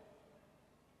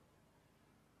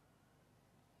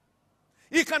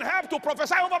 He can help to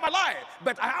prophesy over my life,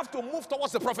 but I have to move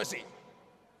towards the prophecy.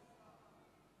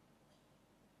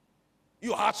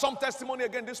 You heard some testimony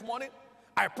again this morning.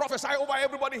 I prophesied over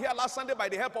everybody here last Sunday by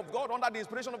the help of God under the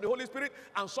inspiration of the Holy Spirit,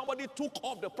 and somebody took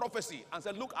off the prophecy and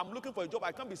said, look, I'm looking for a job.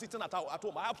 I can't be sitting at home.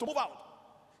 I have to move out.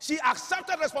 She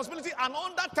accepted responsibility, and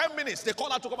under 10 minutes, they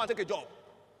call her to come and take a job.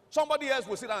 Somebody else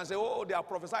will sit down and say, oh, they have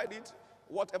prophesied it.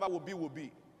 Whatever will be, will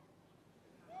be.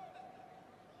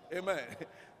 Amen.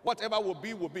 Whatever will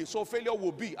be, will be. So failure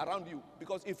will be around you.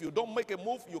 Because if you don't make a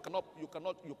move, you cannot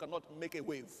make a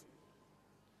wave.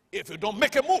 If you don't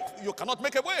make a move, you cannot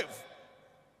make a wave.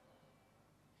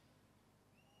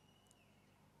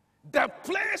 The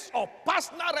place of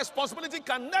personal responsibility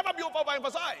can never be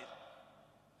overemphasized.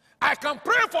 I can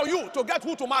pray for you to get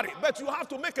who to marry, but you have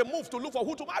to make a move to look for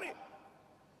who to marry.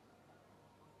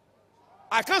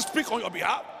 I can't speak on your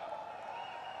behalf.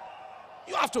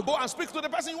 You have to go and speak to the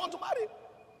person you want to marry.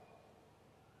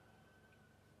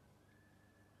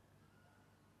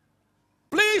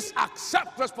 Please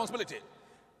accept responsibility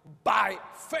by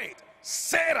faith.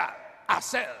 Sarah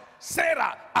herself.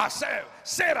 Sarah herself.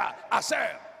 Sarah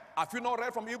herself. Have you not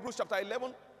read from Hebrews chapter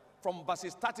 11? From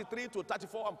verses 33 to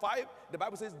 34 and 5, the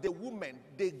Bible says the women,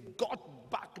 they got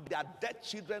back their dead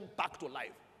children back to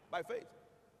life. By faith.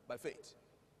 By faith.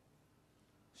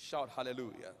 Shout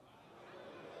hallelujah.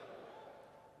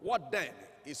 What then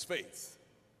is faith?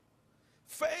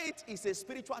 Faith is a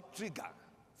spiritual trigger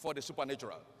for the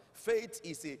supernatural. Faith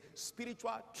is a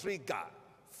spiritual trigger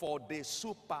for the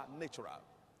supernatural.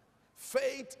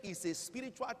 Faith is a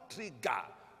spiritual trigger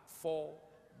for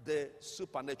the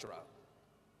supernatural.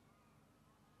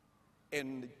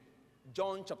 In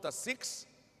John chapter 6,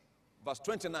 verse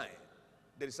 29,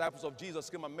 the disciples of Jesus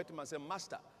came and met him and said,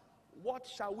 Master, what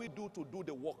shall we do to do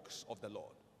the works of the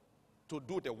Lord? To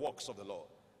do the works of the Lord.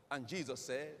 And Jesus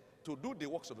said, to do the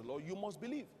works of the Lord, you must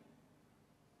believe.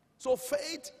 So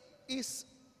faith is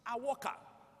a worker.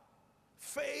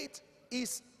 Faith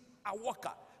is a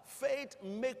worker. Faith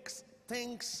makes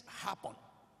things happen.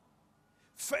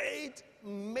 Faith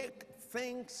makes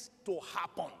things to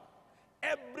happen.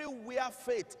 Everywhere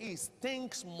faith is,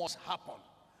 things must happen.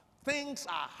 Things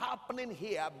are happening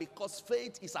here because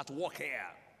faith is at work here.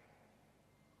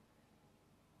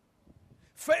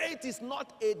 Faith is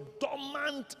not a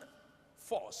dormant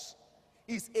force.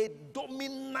 It's a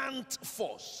dominant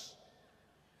force.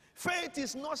 Faith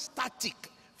is not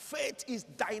static. Faith is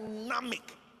dynamic.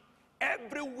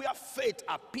 Everywhere faith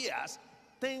appears,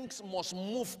 things must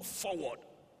move forward.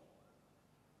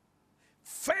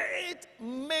 Faith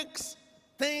makes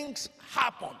things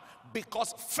happen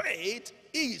because faith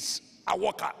is a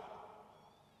worker.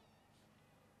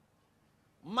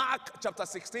 Mark chapter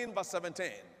 16 verse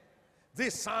 17.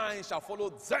 These signs shall follow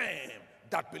them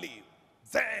that believe.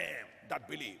 Them that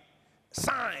believe.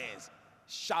 Signs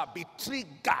shall be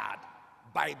triggered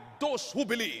by those who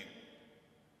believe.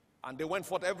 And they went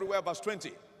forth everywhere, verse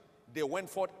 20. They went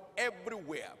forth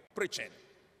everywhere preaching.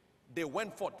 They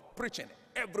went forth preaching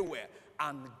everywhere.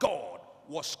 And God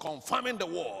was confirming the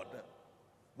word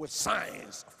with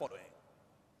signs following.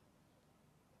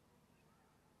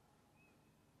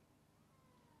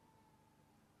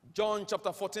 John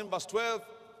chapter 14 verse 12,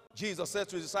 Jesus said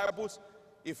to his disciples,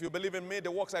 if you believe in me, the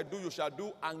works I do you shall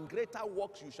do, and greater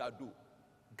works you shall do.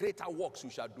 Greater works you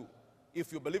shall do.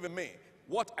 If you believe in me,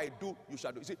 what I do you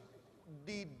shall do. You see,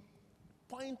 the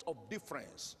point of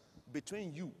difference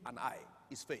between you and I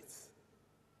is faith.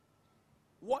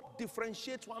 What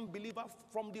differentiates one believer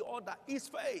from the other is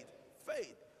faith.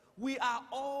 Faith. We are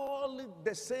all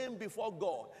the same before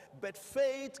God, but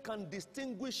faith can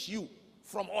distinguish you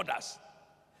from others.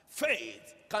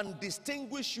 Faith can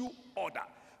distinguish you other.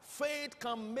 Faith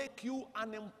can make you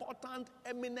an important,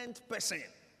 eminent person.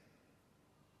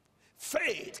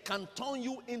 Faith can turn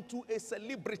you into a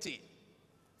celebrity.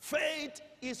 Faith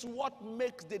is what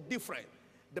makes the difference.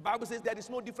 The Bible says there is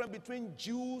no difference between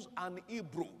Jews and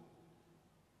Hebrew,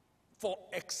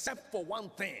 except for one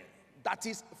thing, that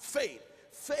is faith.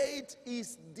 Faith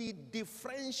is the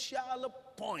differential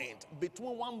point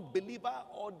between one believer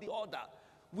or the other.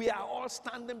 We are all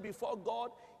standing before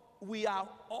God. We are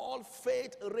all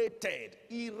faith rated.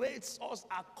 He rates us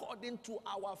according to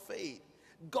our faith.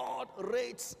 God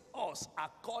rates us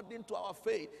according to our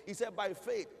faith. He said by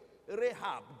faith,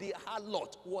 Rahab, the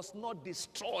harlot, was not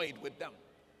destroyed with them.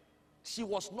 She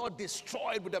was not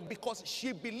destroyed with them because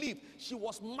she believed. She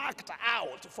was marked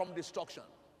out from destruction.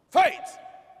 Faith.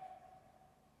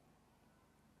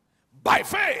 By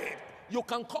faith, you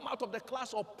can come out of the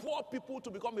class of poor people to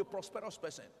become a prosperous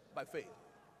person. By faith.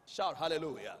 Shout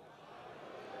hallelujah.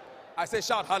 I say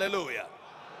shout hallelujah.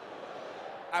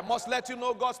 I must let you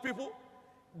know, God's people,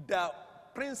 the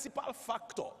principal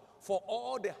factor for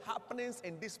all the happenings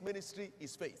in this ministry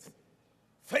is faith.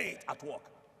 Faith at work.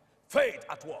 Faith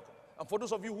at work. And for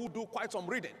those of you who do quite some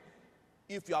reading,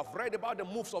 if you have read about the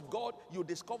moves of God, you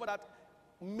discover that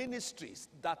ministries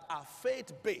that are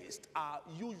faith-based are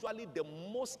usually the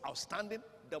most outstanding,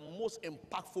 the most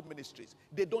impactful ministries.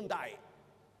 They don't die.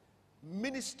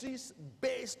 Ministries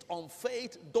based on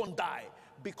faith don't die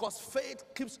because faith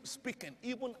keeps speaking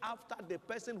even after the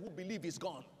person who believes is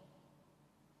gone.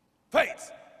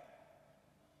 Faith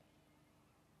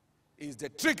is the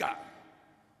trigger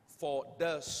for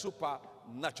the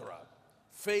supernatural.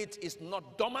 Faith is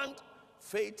not dormant.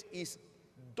 Faith is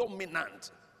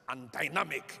dominant and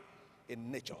dynamic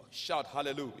in nature. Shout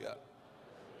hallelujah.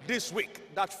 This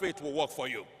week, that faith will work for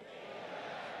you.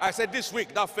 I said this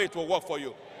week, that faith will work for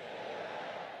you.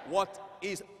 What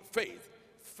is faith?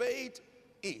 Faith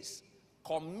is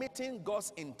committing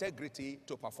God's integrity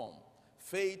to perform.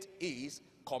 Faith is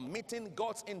committing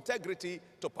God's integrity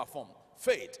to perform.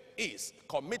 Faith is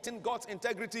committing God's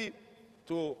integrity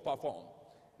to perform.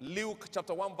 Luke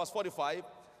chapter 1 verse 45,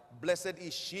 blessed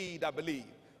is she that believes,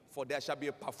 for there shall be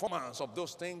a performance of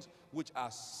those things which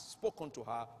are spoken to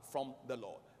her from the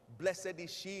Lord. Blessed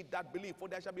is she that believes, for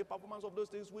there shall be a performance of those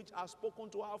things which are spoken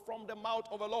to her from the mouth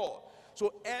of the Lord.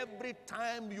 So every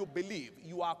time you believe,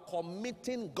 you are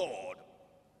committing God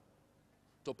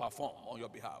to perform on your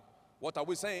behalf. What are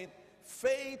we saying?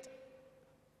 Faith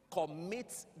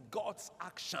commits God's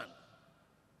action.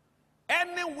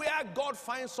 Anywhere God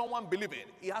finds someone believing,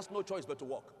 he has no choice but to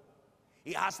walk.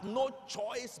 He has no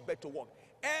choice but to walk.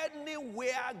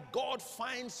 Anywhere God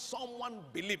finds someone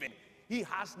believing, He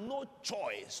has no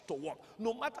choice to work.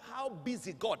 No matter how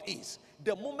busy God is,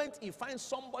 the moment he finds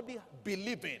somebody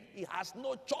believing, he has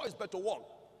no choice but to work.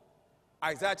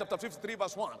 Isaiah chapter 53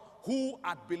 verse 1. Who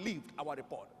had believed our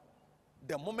report?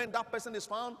 The moment that person is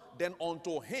found, then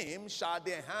unto him shall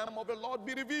the hand of the Lord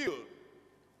be revealed.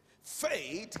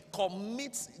 Faith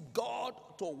commits God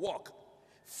to work.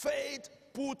 Faith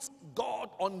puts God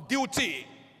on duty.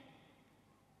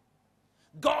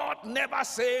 God never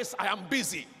says, I am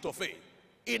busy to faith.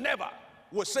 He never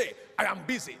will say, I am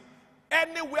busy.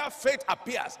 Anywhere faith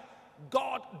appears,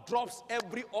 God drops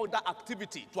every other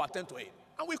activity to attend to it.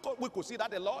 And we could see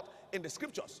that a lot in the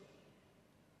scriptures.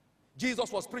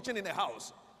 Jesus was preaching in a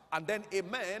house, and then a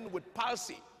man with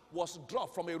palsy was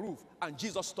dropped from a roof, and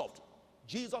Jesus stopped.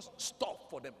 Jesus stopped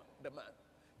for the man.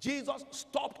 Jesus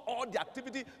stopped all the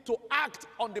activity to act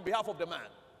on the behalf of the man.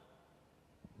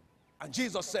 And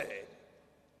Jesus said,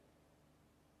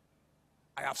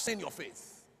 I have seen your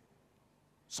faith.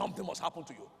 Something must happen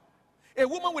to you. A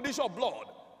woman with issue of blood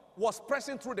was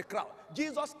pressing through the crowd.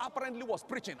 Jesus apparently was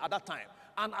preaching at that time.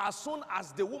 And as soon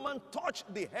as the woman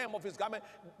touched the hem of his garment,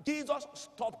 Jesus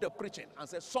stopped the preaching and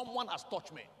said, someone has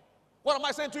touched me. What am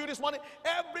I saying to you this morning?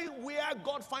 Everywhere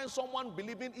God finds someone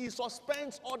believing, he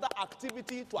suspends other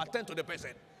activity to attend to the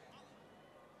person.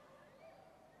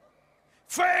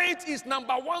 Faith is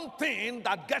number one thing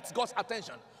that gets God's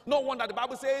attention. No wonder the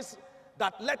Bible says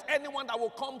that let anyone that will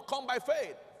come by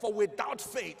faith. For without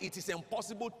faith, it is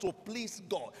impossible to please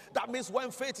God. That means when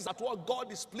faith is at work,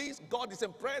 God is pleased, God is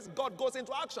impressed, God goes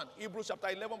into action. Hebrews chapter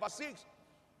 11 verse 6.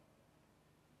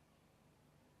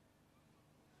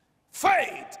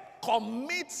 Faith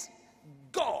commits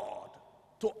God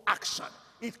to action.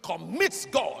 It commits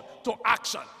God to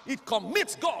action. It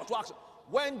commits God to action.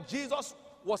 When Jesus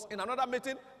was in another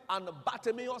meeting and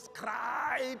Bartimaeus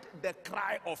cried the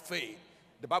cry of faith,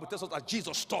 the Bible tells us that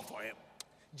Jesus stopped for him.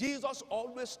 Jesus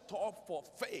always stopped for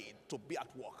faith to be at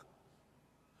work.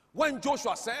 When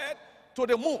Joshua said to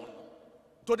the moon,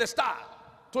 to the star,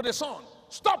 to the sun,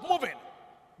 stop moving,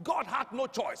 God had no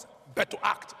choice but to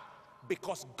act.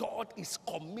 Because God is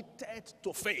committed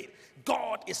to faith.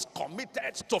 God is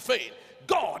committed to faith.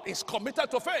 God is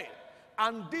committed to faith.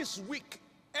 And this week,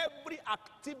 every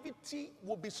activity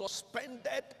will be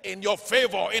suspended in your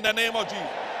favor in the name of Jesus.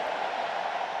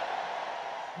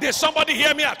 Did somebody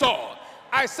hear me at all?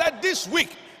 I said this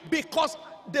week, because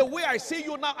the way I see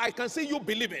you now, I can see you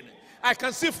believing. I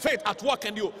can see faith at work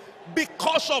in you.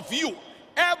 Because of you,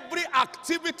 every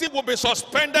activity will be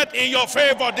suspended in your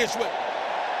favor this week.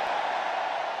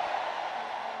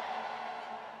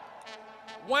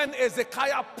 When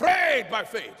Ezekiah prayed by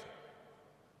faith,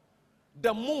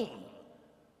 the moon,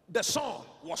 the sun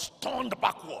was turned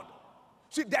backward.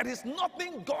 See, there is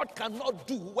nothing God cannot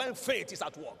do when faith is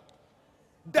at work.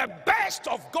 The best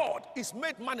of God is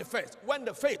made manifest when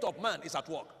the faith of man is at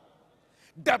work.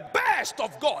 The best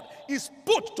of God is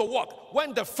put to work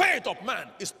when the faith of man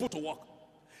is put to work.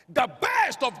 The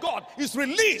best of God is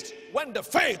released when the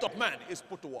faith of man is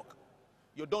put to work.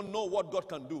 You don't know what God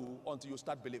can do until you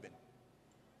start believing.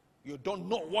 You don't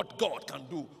know what God can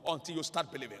do until you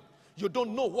start believing. You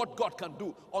don't know what God can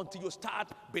do until you start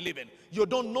believing. You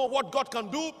don't know what God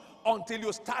can do until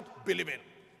you start believing.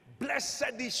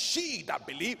 Blessed is she that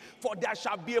believe, for there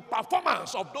shall be a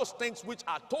performance of those things which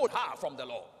are told her from the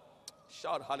Lord.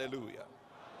 Shout hallelujah.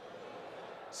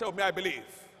 Say with me, I believe.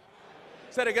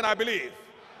 Say it again, I believe.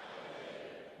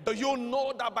 Do you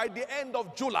know that by the end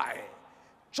of July,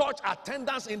 church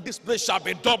attendance in this place shall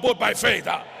be doubled by faith?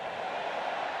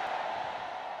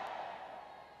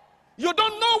 You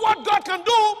don't know what God can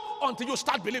do until you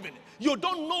start believing. You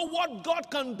don't know what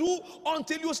God can do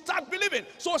until you start believing.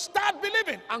 So start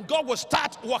believing and God will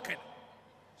start working.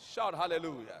 Shout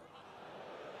hallelujah.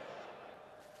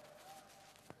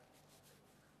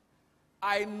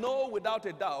 I know without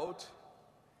a doubt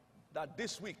that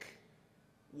this week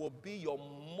will be your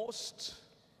most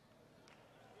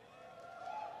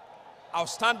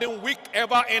outstanding week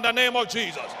ever in the name of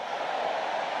Jesus.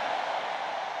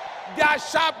 There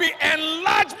shall be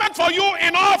enlargement for you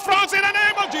in all fronts in the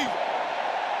name of Jesus.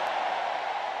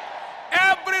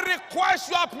 Every request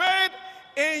you have made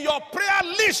in your prayer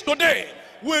list today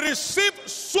will receive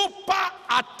super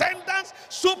attendance,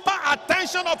 super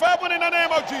attention of heaven in the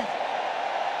name of Jesus.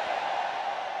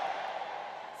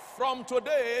 From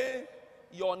today,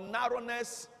 your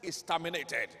narrowness is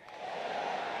terminated.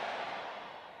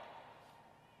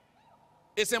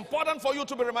 It's important for you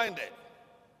to be reminded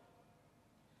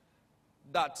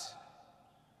that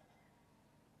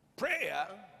prayer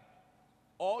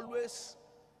always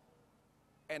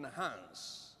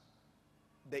enhances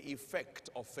the effect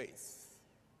of faith.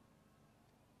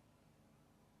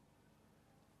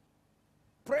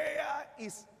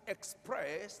 is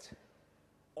expressed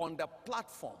on the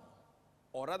platform,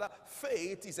 or rather,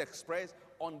 faith is expressed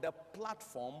on the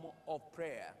platform of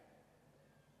prayer.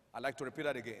 I'd like to repeat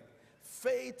that again.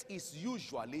 Faith is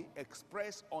usually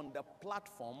expressed on the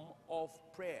platform of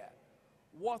prayer.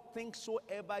 What things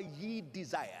soever ye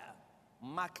desire,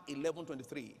 Mark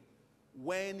 11:23,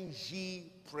 when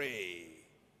ye pray,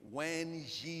 when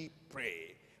ye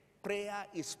pray. Prayer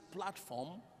is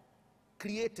platform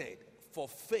created for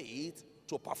faith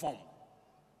to perform.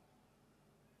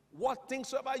 What things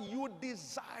soever you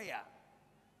desire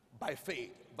by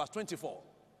faith. Verse 24.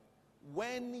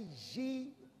 When ye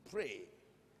pray,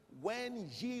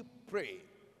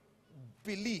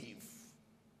 believe.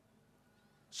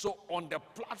 So on the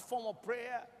platform of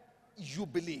prayer, you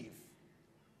believe.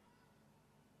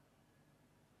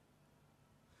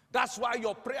 That's why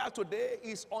your prayer today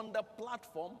is on the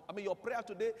platform. Your prayer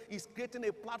today is creating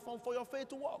a platform for your faith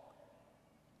to work.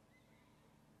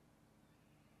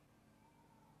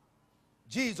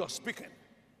 Jesus speaking.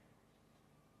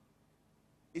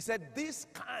 He said, this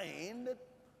kind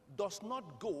does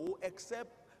not go except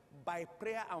by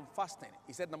prayer and fasting.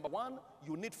 He said, number one,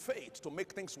 you need faith to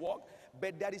make things work,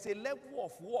 but there is a level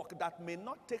of work that may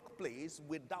not take place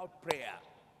without prayer.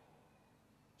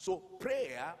 So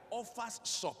prayer offers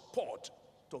support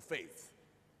to faith.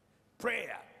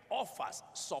 Prayer offers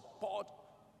support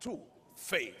to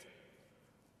faith.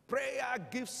 Prayer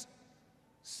gives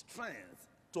strength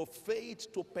to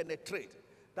faith to penetrate.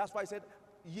 That's why I said,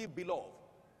 ye beloved,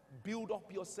 build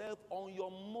up yourself on your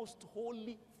most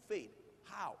holy faith.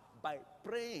 How? By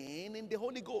praying in the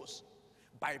Holy Ghost.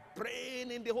 By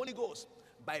praying in the Holy Ghost.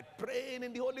 By praying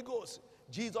in the Holy Ghost.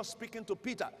 Jesus speaking to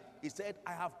Peter, he said,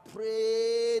 I have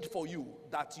prayed for you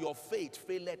that your faith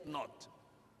faileth not.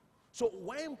 So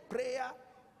when prayer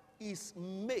is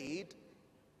made,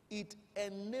 it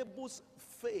enables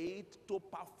faith to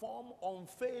perform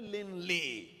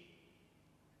unfailingly.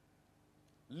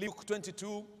 Luke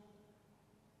 22,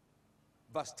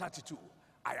 verse 32.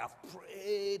 I have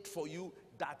prayed for you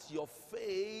that your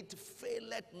faith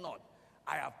faileth not.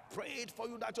 I have prayed for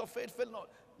you that your faith fail not.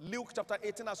 Luke chapter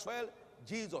 18 as well,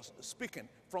 Jesus speaking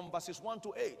from verses 1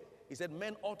 to 8. He said,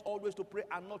 men ought always to pray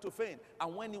and not to faint.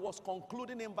 And when he was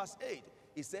concluding in verse 8,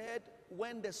 he said,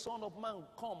 when the Son of Man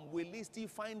come, will he still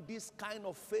find this kind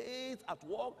of faith at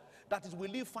work? That is,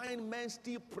 will he find men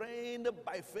still praying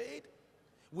by faith?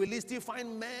 Will he still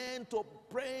find men to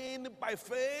praying by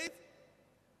faith?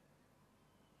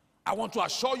 I want to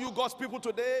assure you, God's people,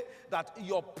 today, that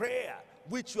your prayer,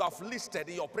 which you have listed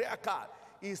in your prayer card,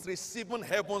 is receiving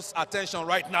heaven's attention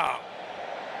right now.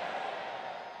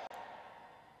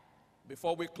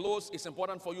 Before we close, it's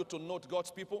important for you to note,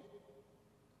 God's people,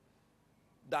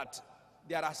 that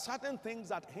there are certain things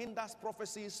that hinders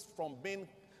prophecies from being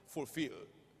fulfilled.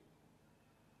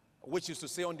 Which is to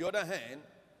say, on the other hand,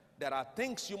 there are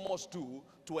things you must do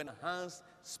to enhance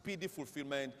speedy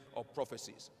fulfillment of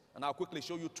prophecies. And I'll quickly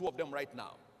show you two of them right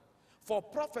now. For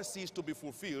prophecies to be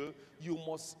fulfilled, you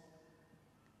must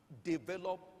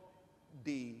develop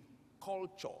the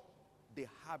culture, the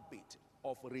habit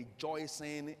of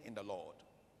rejoicing in the Lord.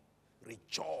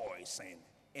 Rejoicing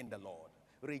in the Lord.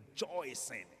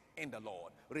 Rejoicing in the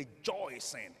Lord.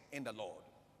 Rejoicing in the Lord.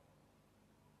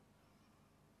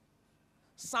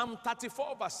 Psalm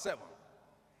 34 verse 7.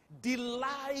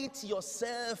 Delight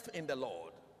yourself in the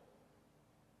Lord.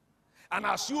 And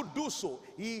as you do so,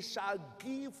 he shall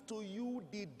give to you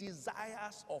the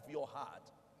desires of your heart.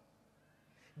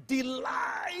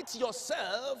 Delight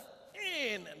yourself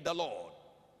in the Lord.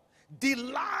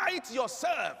 Delight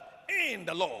yourself in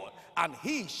the Lord, and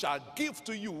he shall give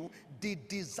to you the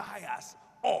desires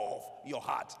of your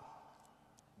heart.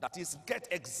 That is, get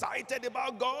excited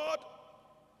about God.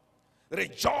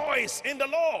 Rejoice in the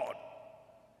Lord.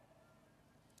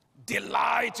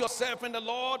 Delight yourself in the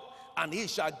Lord, and he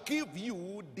shall give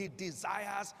you the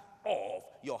desires of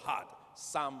your heart.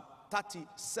 Psalm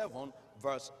 37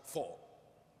 verse 4.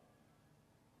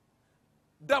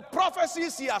 The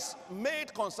prophecies he has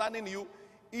made concerning you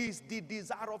is the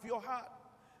desire of your heart.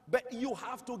 But you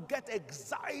have to get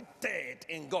excited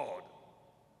in God.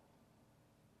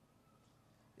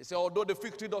 He said, although the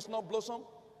fig tree does not blossom,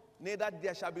 neither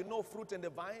there shall be no fruit in the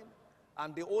vine,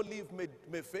 and the olive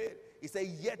may fade. He said,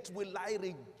 yet will I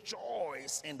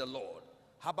rejoice in the Lord.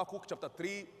 Habakkuk chapter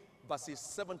 3, verses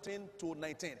 17 to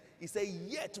 19. He said,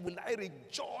 yet will I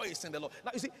rejoice in the Lord.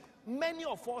 Now, you see, many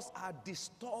of us are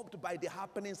disturbed by the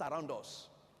happenings around us.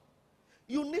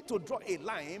 You need to draw a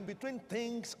line between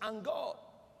things and God.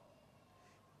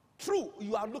 True,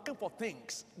 you are looking for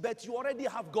things, but you already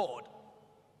have God.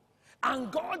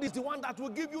 And God is the one that will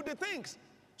give you the things.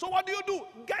 So what do?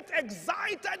 Get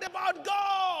excited about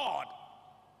God.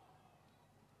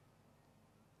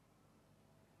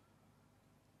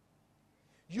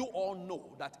 You all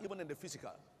know that even in the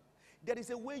physical, there is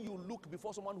a way you look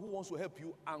before someone who wants to help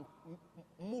you and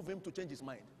move him to change his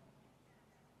mind.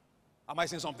 Am I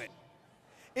saying something?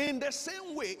 In the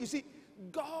same way, you see,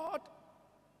 God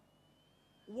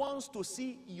wants to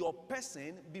see your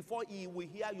person before he will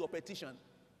hear your petition.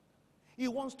 He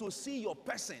wants to see your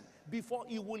person before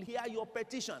he will hear your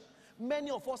petition.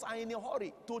 Many of us are in a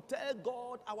hurry to tell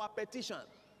God our petition.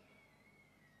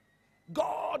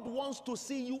 God wants to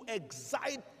see you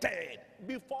excited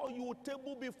before you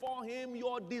table before him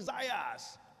your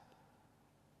desires.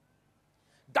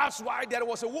 That's why there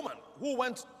was a woman who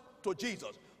went to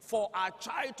Jesus for her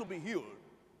child to be healed.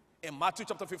 In Matthew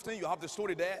chapter 15, you have the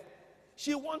story there.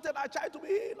 She wanted her child to be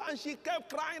healed, and she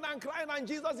kept crying, and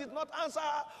Jesus did not answer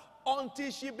her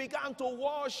until she began to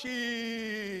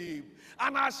worship.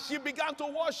 And as she began to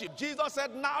worship, Jesus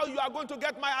said, now you are going to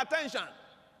get my attention.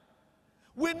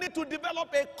 We need to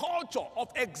develop a culture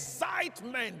of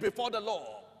excitement before the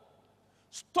Lord.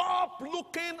 Stop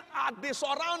looking at the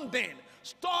surrounding.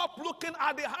 Stop looking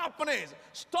at the happenings.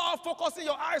 Stop focusing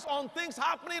your eyes on things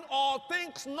happening or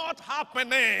things not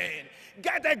happening.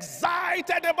 Get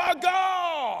excited about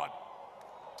God.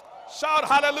 Shout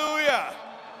hallelujah.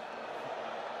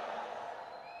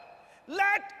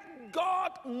 Let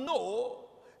God know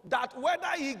that whether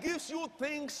he gives you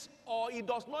things or he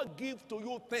does not give to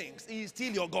you things, he is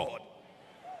still your God.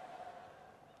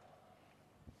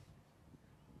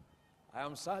 I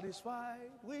am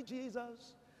satisfied with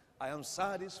Jesus. I am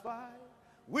satisfied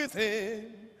with him.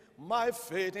 My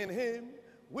faith in him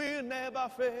will never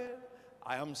fail.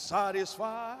 I am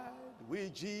satisfied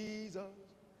with Jesus.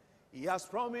 He has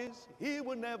promised he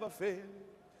will never fail.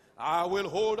 I will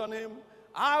hold on him.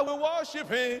 I will worship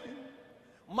him.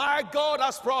 My God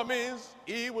has promised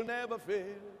he will never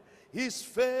fail. His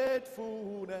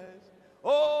faithfulness,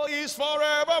 oh, is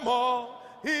forevermore.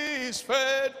 His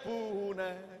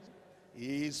faithfulness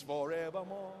is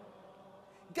forevermore.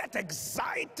 Get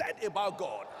excited about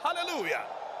God. Hallelujah.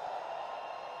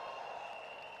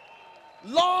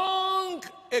 Long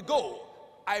ago,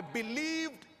 I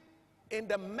believed in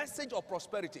the message of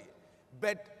prosperity,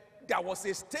 but there was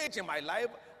a stage in my life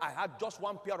I had just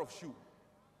one pair of shoes.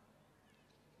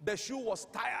 The shoe was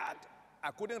tired.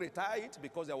 I couldn't retire it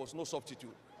because there was no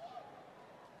substitute.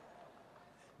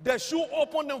 The shoe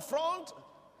opened in front,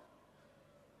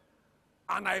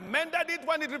 and I mended it.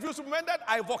 When it refused to be mended,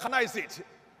 I vulcanized it.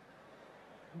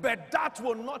 But that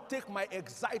will not take my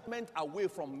excitement away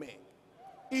from me.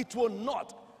 It will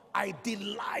not. I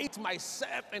delight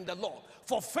myself in the Lord.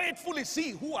 For faithful is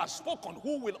he who has spoken,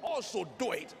 who will also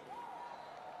do it.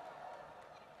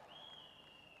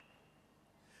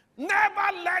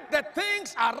 Never let the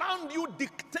things around you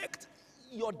dictate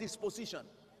your disposition.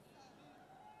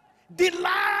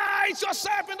 Delight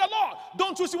yourself in the Lord.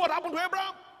 Don't you see what happened to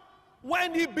Abraham?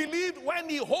 When he believed, when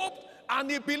he hoped, and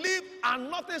he believed,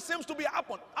 and nothing seems to be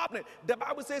happening. The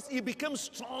Bible says he became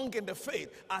strong in the faith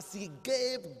as he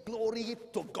gave glory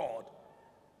to God.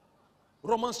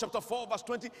 Romans chapter 4 verse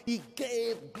 20, he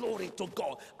gave glory to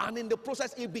God. And in the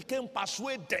process, he became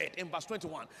persuaded in verse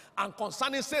 21. And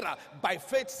concerning Sarah, by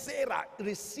faith, Sarah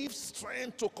received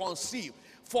strength to conceive,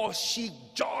 for she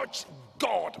judged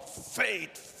God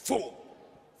faithful.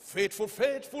 Faithful,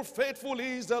 faithful, faithful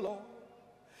is the Lord.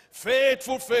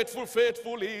 Faithful, faithful,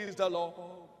 faithful is the Lord.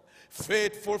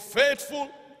 Faithful, faithful,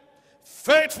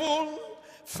 faithful,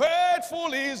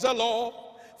 faithful is the Lord.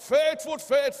 Faithful,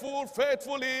 faithful,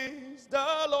 faithful is the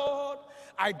Lord.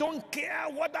 I don't care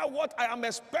whether what I am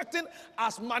expecting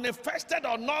has manifested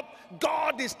or not.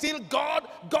 God is still God.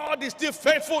 God is still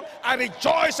faithful. I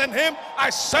rejoice in him.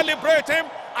 I celebrate him.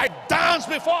 I dance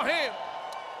before him.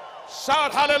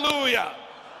 Shout hallelujah.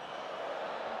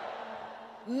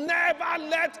 Never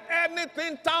let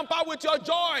anything tamper with your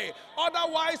joy.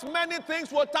 Otherwise, many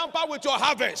things will tamper with your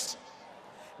harvest.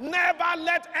 Never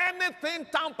let anything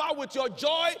tamper with your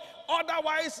joy.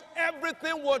 Otherwise,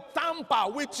 everything will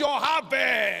tamper with your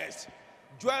harvest.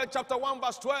 Joel chapter 1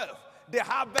 verse 12. The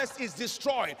harvest is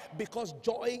destroyed because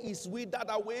joy is withered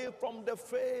away from the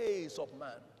face of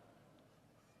man.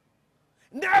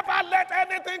 Never let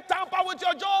anything tamper with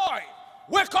your joy.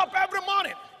 Wake up every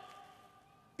morning.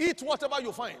 Eat whatever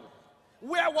you find.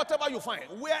 Wear whatever you find.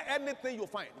 Wear anything you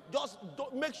find. Just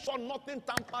don't, make sure nothing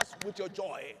tampers with your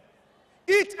joy.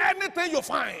 Eat anything you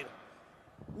find.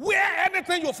 Wear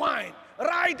anything you find.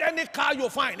 Ride any car you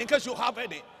find in case you have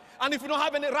any. And if you don't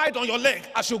have any, ride on your leg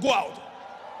as you go out.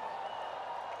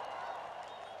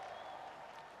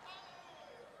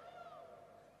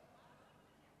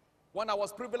 When I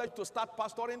was privileged to start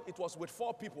pastoring, it was with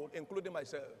 4 people, including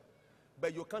myself.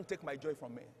 But you can't take my joy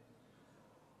from me.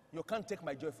 You can't take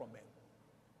my joy from me.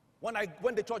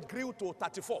 When the church grew to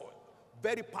 34,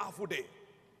 very powerful day.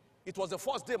 It was the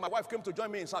first day my wife came to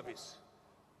join me in service.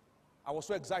 I was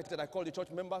so excited. I called the church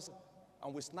members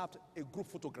and we snapped a group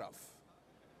photograph.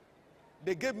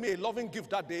 They gave me a loving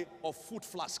gift that day of food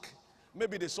flask.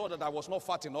 Maybe they saw that I was not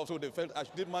fat enough, so they felt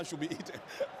this man should be eaten.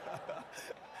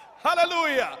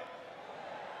 Hallelujah.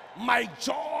 My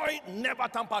joy never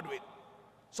tampered with.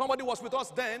 Somebody was with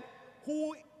us then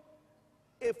who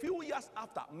a few years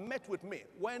after met with me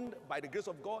when, by the grace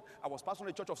of God, I was pastoring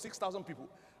a church of 6,000 people.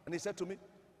 And he said to me,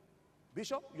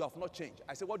 Bishop, you have not changed.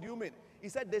 I said, what do you mean? He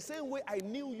said, the same way I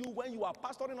knew you when you were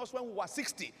pastoring us when we were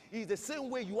 60 is the same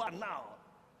way you are now.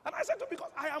 And I said to him,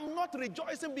 because I am not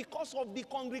rejoicing because of the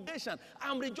congregation.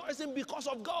 I am rejoicing because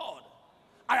of God.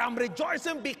 I am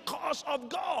rejoicing because of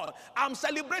God. I'm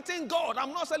celebrating God.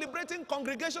 I'm not celebrating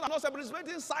congregation. I'm not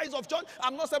celebrating size of church.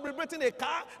 I'm not celebrating a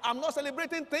car. I'm not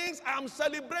celebrating things. I'm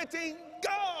celebrating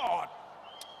God.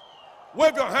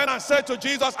 Wave your hand and say to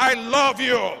Jesus, I love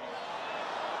you.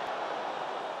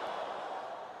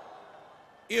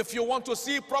 If you want to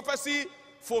see prophecy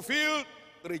fulfilled,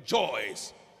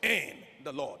 rejoice in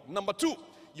the Lord. Number 2,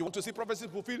 you want to see prophecy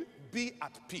fulfilled, be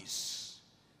at peace.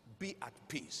 Be at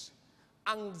peace.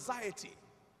 Anxiety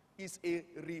is a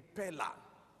repeller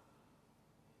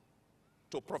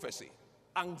to prophecy.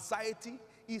 Anxiety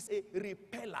is a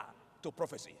repeller to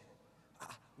prophecy.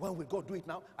 When will God do it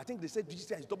now? I think they said this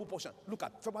year is double portion. Look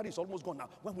at February is almost gone now.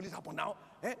 When will it happen now?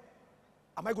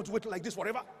 Am I going to wait like this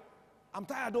forever? I'm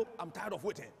tired though. I'm tired of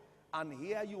waiting. And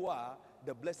here you are,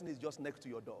 the blessing is just next to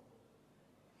your door.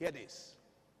 Hear this.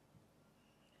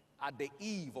 At the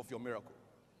eve of your miracle,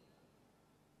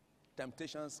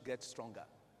 temptations get stronger.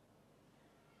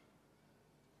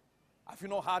 Have you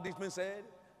not heard it been said?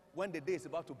 When the day is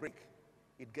about to break,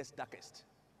 it gets darkest.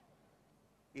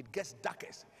 It gets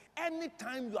darkest.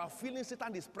 Anytime you are feeling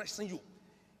Satan is pressing you,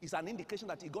 it's an indication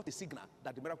that he got a signal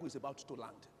that the miracle is about to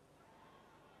land.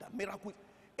 The miracle.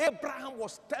 Abraham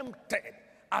was tempted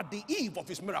at the eve of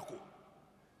his miracle,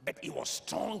 but he was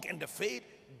strong in the faith,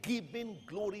 giving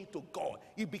glory to God.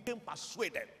 He became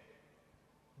persuaded.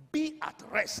 Be at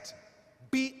rest.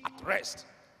 Be at rest.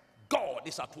 God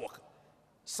is at work.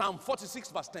 Psalm 46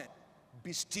 verse 10.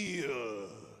 Be still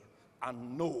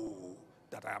and know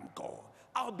that I am God.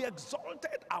 I'll be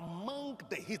exalted among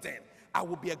the heathen. I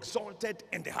will be exalted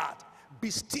in the heart. Be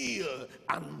still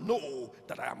and know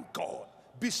that I am God.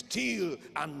 Be still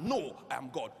and know I am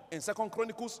God. In 2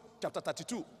 Chronicles chapter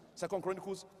 32, 2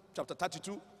 Chronicles chapter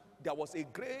 32, there was a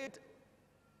great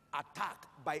attack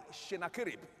by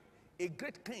Sennacherib, a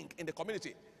great king in the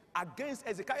community, against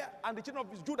Hezekiah and the children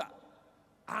of Judah.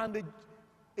 And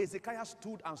Hezekiah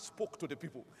stood and spoke to the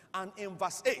people. And in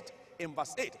verse 8,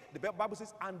 the Bible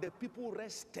says, and the people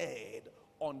rested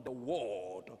on the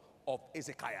word of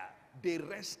Hezekiah. They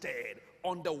rested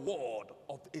on the word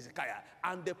of Hezekiah.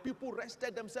 And the people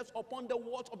rested themselves upon the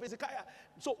words of Hezekiah.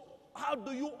 So how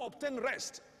do you obtain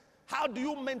rest? How do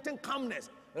you maintain calmness?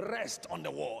 Rest on the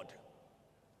word.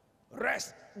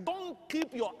 Rest. Don't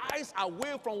keep your eyes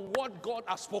away from what God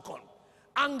has spoken.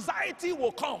 Anxiety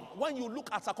will come when you look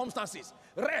at circumstances.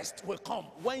 Rest will come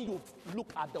when you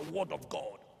look at the word of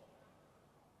God.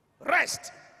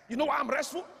 Rest. You know why I'm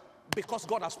restful? Because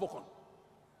God has spoken.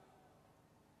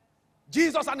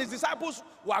 Jesus and his disciples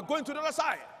were going to the other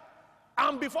side.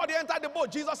 And before they entered the boat,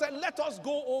 Jesus said, let us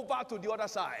go over to the other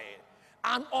side.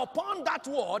 And upon that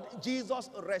word, Jesus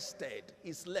rested.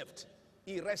 He slept.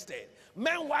 He rested.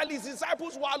 Meanwhile, his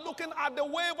disciples were looking at the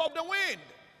wave of the wind.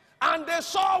 And they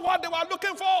saw what they were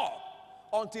looking for.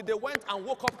 Until they went and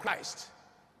woke up Christ.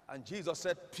 And Jesus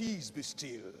said, peace be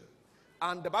still.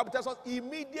 And the Bible tells us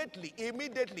immediately,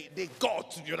 they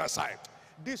got to the other side.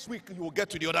 This week, you will get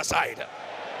to the other side.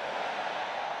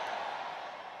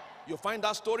 You find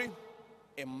that story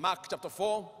in Mark chapter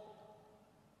 4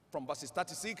 from verses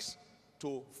 36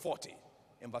 to 40.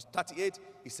 In verse 38,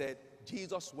 he said,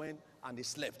 Jesus went and he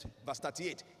slept. Verse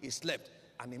 38, he slept.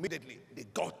 And immediately, they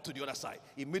got to the other side.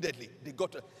 Immediately, they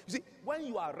got to. You see, when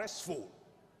you are restful,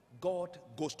 God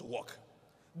goes to work.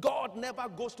 God never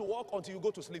goes to work until you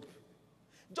go to sleep.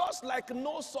 Just like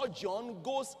no surgeon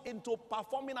goes into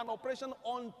performing an operation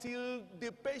until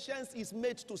the patient is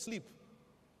made to sleep.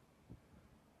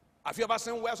 Have you ever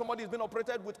seen where somebody is being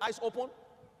operated with eyes open?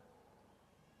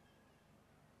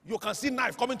 You can see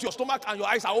knife coming to your stomach and your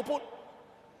eyes are open.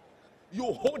 You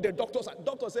hold the doctor's hand.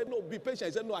 Doctor said, no, be patient.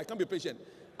 He said, no, I can't be patient.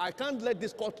 I can't let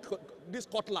this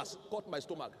cutlass cut my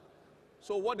stomach.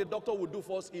 So what the doctor will do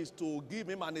first is to give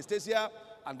him anesthesia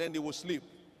and then he will sleep.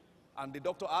 And the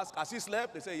doctor asks, has he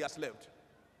slept? They say he has slept.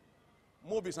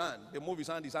 Move his hand. They move his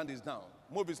hand is down.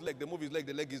 Move his leg, they move his leg,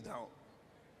 the leg is down.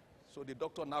 So the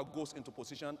doctor now goes into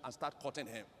position and starts cutting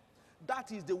him.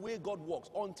 That is the way God works.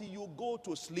 Until you go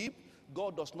to sleep,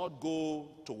 God does not go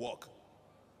to work.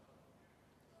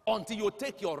 Until you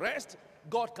take your rest,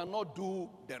 God cannot do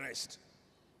the rest.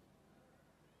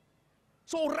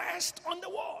 So rest on the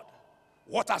word.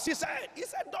 What has he said? He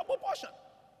said double portion.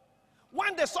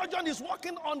 When the surgeon is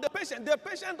working on the patient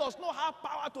does not have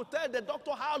power to tell the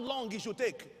doctor how long he should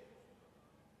take.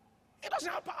 He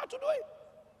doesn't have power to do it.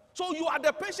 So you are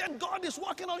the patient, God is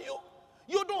working on you.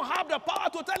 You don't have the power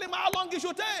to tell him how long he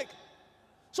should take.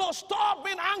 So stop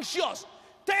being anxious.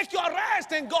 Take your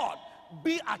rest in God.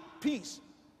 Be at peace.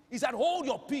 He said, hold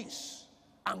your peace,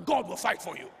 and God will fight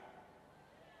for you.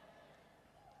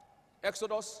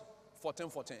 Exodus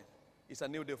 14:14. It's a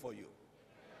new day for you.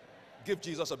 Give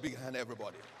Jesus a big hand,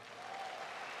 everybody.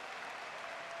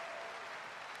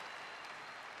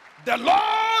 The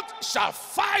Lord shall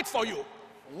fight for you.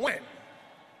 When?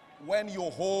 When you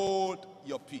hold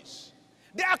your peace.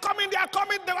 They are coming, they are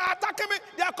attacking me,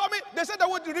 they are coming. They said they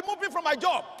would remove me from my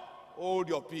job. Hold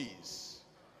your peace.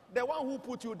 The one who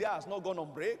put you there has not gone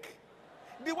on break.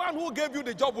 The one who gave you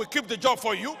the job will keep the job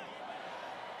for you.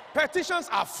 Petitions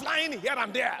are flying here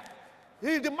and there.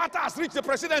 The matter has reached the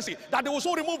presidency that they will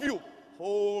soon remove you.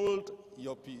 Hold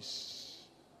your peace.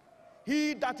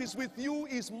 He that is with you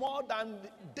is more than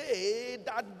they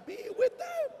that be with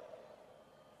them.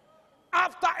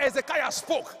 After Hezekiah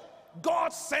spoke,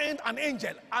 God sent an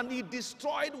angel and he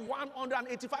destroyed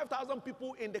 185,000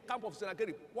 people in the camp of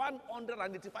Sennacherib.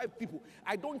 185 people.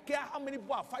 I don't care how many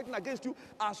people are fighting against you.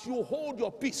 As you hold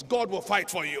your peace, God will fight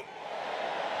for you.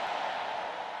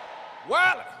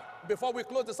 Well, before we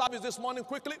close the service this morning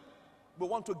quickly, we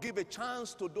want to give a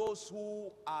chance to those who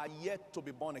are yet to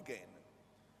be born again.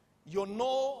 You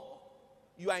know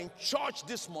you are in church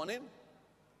this morning.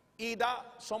 Either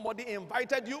somebody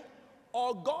invited you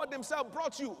or God himself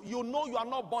brought you. You know you are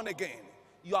not born again.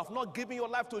 You have not given your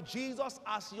life to Jesus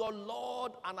as your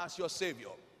Lord and as your Savior.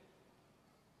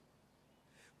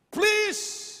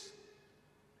 Please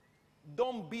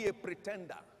don't be a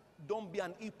pretender. Don't be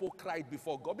an hypocrite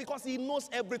before God, because he knows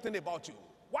everything about you.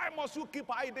 Why must you keep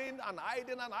hiding and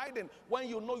hiding and hiding when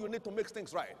you know you need to make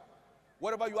things right?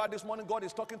 Wherever you are this morning, God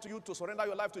is talking to you to surrender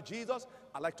your life to Jesus.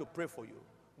 I'd like to pray for you.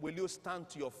 Will you stand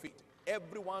to your feet?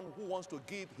 Everyone who wants to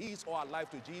give his or her life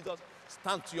to Jesus,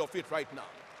 stand to your feet right now.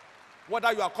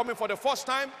 Whether you are coming for the first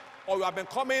time or you have been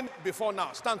coming before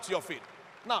now, stand to your feet.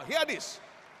 Now, hear this.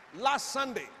 Last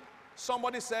Sunday,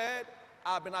 somebody said,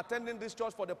 I've been attending this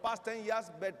church for the past 10 years,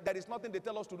 but there is nothing they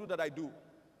tell us to do that I do.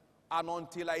 And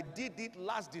until I did it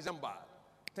last December,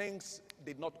 things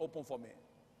did not open for me.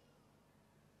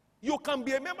 You can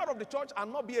be a member of the church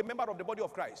and not be a member of the body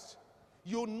of Christ.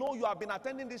 You know you have been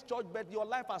attending this church, but your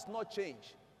life has not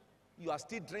changed. You are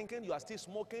still drinking, you are still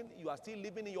smoking, you are still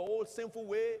living in your old sinful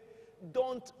way.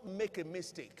 Don't make a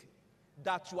mistake.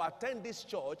 That you attend this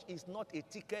church is not a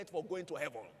ticket for going to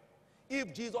heaven.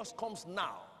 If Jesus comes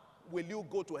now, will you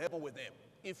go to heaven with him?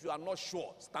 If you are not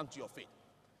sure, stand to your feet.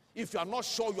 If you are not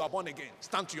sure you are born again,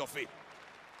 stand to your feet.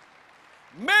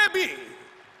 Maybe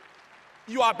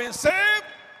you have been saved,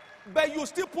 but you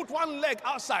still put one leg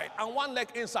outside and one leg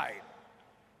inside.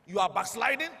 You are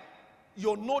backsliding.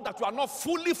 You know that you are not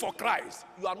fully for Christ.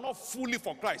 You are not fully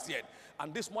for Christ yet.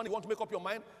 And this morning you want to make up your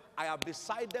mind. I have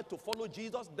decided to follow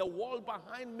Jesus. The world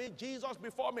behind me, Jesus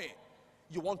before me.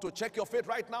 You want to check your faith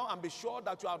right now and be sure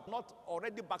that you are not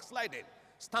already backslided.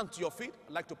 Stand to your feet.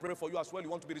 I'd like to pray for you as well. You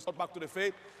want to be restored back to the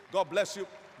faith. God bless you.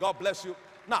 God bless you.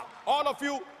 Now, all of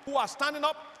you who are standing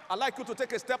up, I'd like you to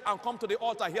take a step and come to the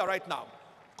altar here right now.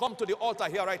 Come to the altar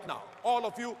here right now. All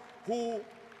of you who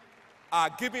are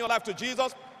giving your life to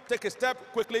Jesus, take a step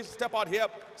quickly. Step out here.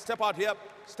 Step out here.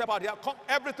 Step out here. Come,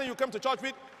 everything you came to church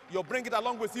with, you bring it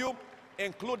along with you,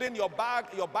 including your bag,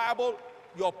 your Bible,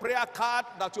 your prayer card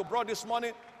that you brought this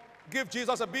morning. Give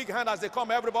Jesus a big hand as they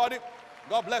come, everybody.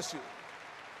 God bless you.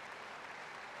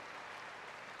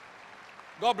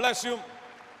 God bless you,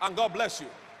 and God bless you.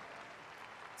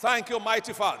 Thank you,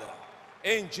 mighty Father,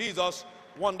 in Jesus'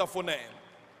 wonderful name.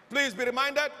 Please be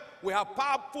reminded, we have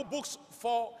powerful books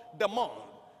for the month.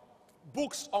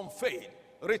 Books on faith,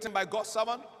 written by God's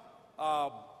servant,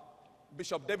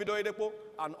 Bishop David Oyedepo,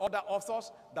 and other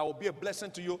authors that will be a blessing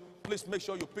to you. Please make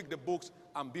sure you pick the books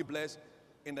and be blessed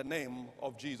in the name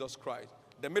of Jesus Christ.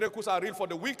 The Miracles Are Real for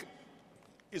the week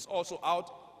is also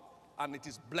out, and it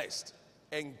is blessed.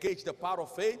 Engage the power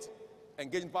of faith.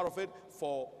 Engage in the power of faith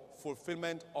for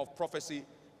fulfillment of prophecy.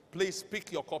 Please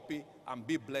pick your copy and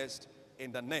be blessed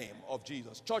in the name of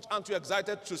Jesus. Church, aren't you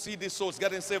excited to see these souls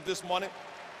getting saved this morning?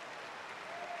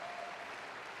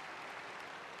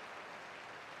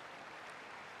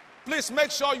 Please make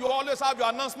sure you always have your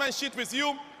announcement sheet with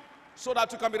you so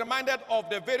that you can be reminded of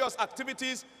the various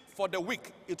activities for the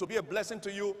week. It will be a blessing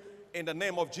to you in the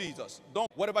name of Jesus. Don't,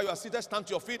 wherever you are seated, stand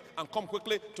to your feet and come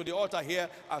quickly to the altar here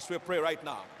as we pray right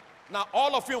now. Now,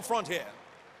 all of you in front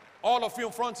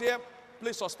here,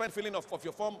 please suspend filling of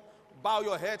your form. Bow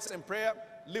your heads in prayer.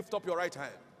 Lift up your right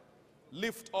hand.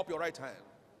 Lift up your right hand.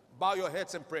 Bow your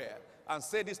heads in prayer and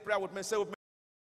say this prayer with me. Say with me.